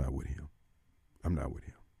no, I'm not with him. I'm not with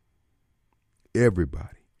him.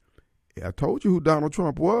 Everybody. I told you who Donald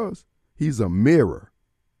Trump was. He's a mirror.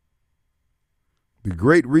 The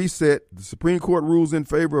Great Reset, the Supreme Court rules in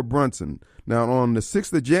favor of Brunson. Now, on the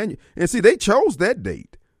 6th of January, and see, they chose that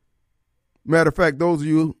date. Matter of fact, those of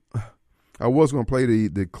you, I was going to play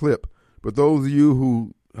the clip, but those of you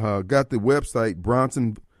who got the website,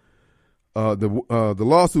 Bronson, the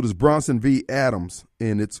lawsuit is Bronson v. Adams,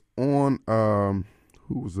 and it's on, I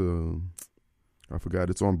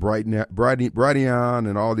forgot, it's on Brighteon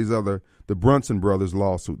and all these other, the Brunson brothers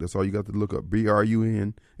lawsuit. That's all you got to look up,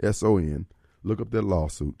 BRUNSON. Look up that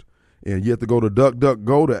lawsuit. And you have to go to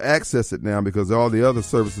DuckDuckGo to access it now because all the other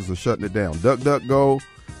services are shutting it down. DuckDuckGo,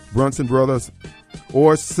 Brunson Brothers,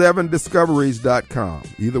 or 7discoveries.com.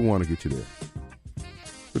 Either one will get you there.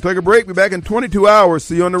 We'll take a break. Be back in 22 hours.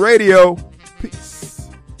 See you on the radio.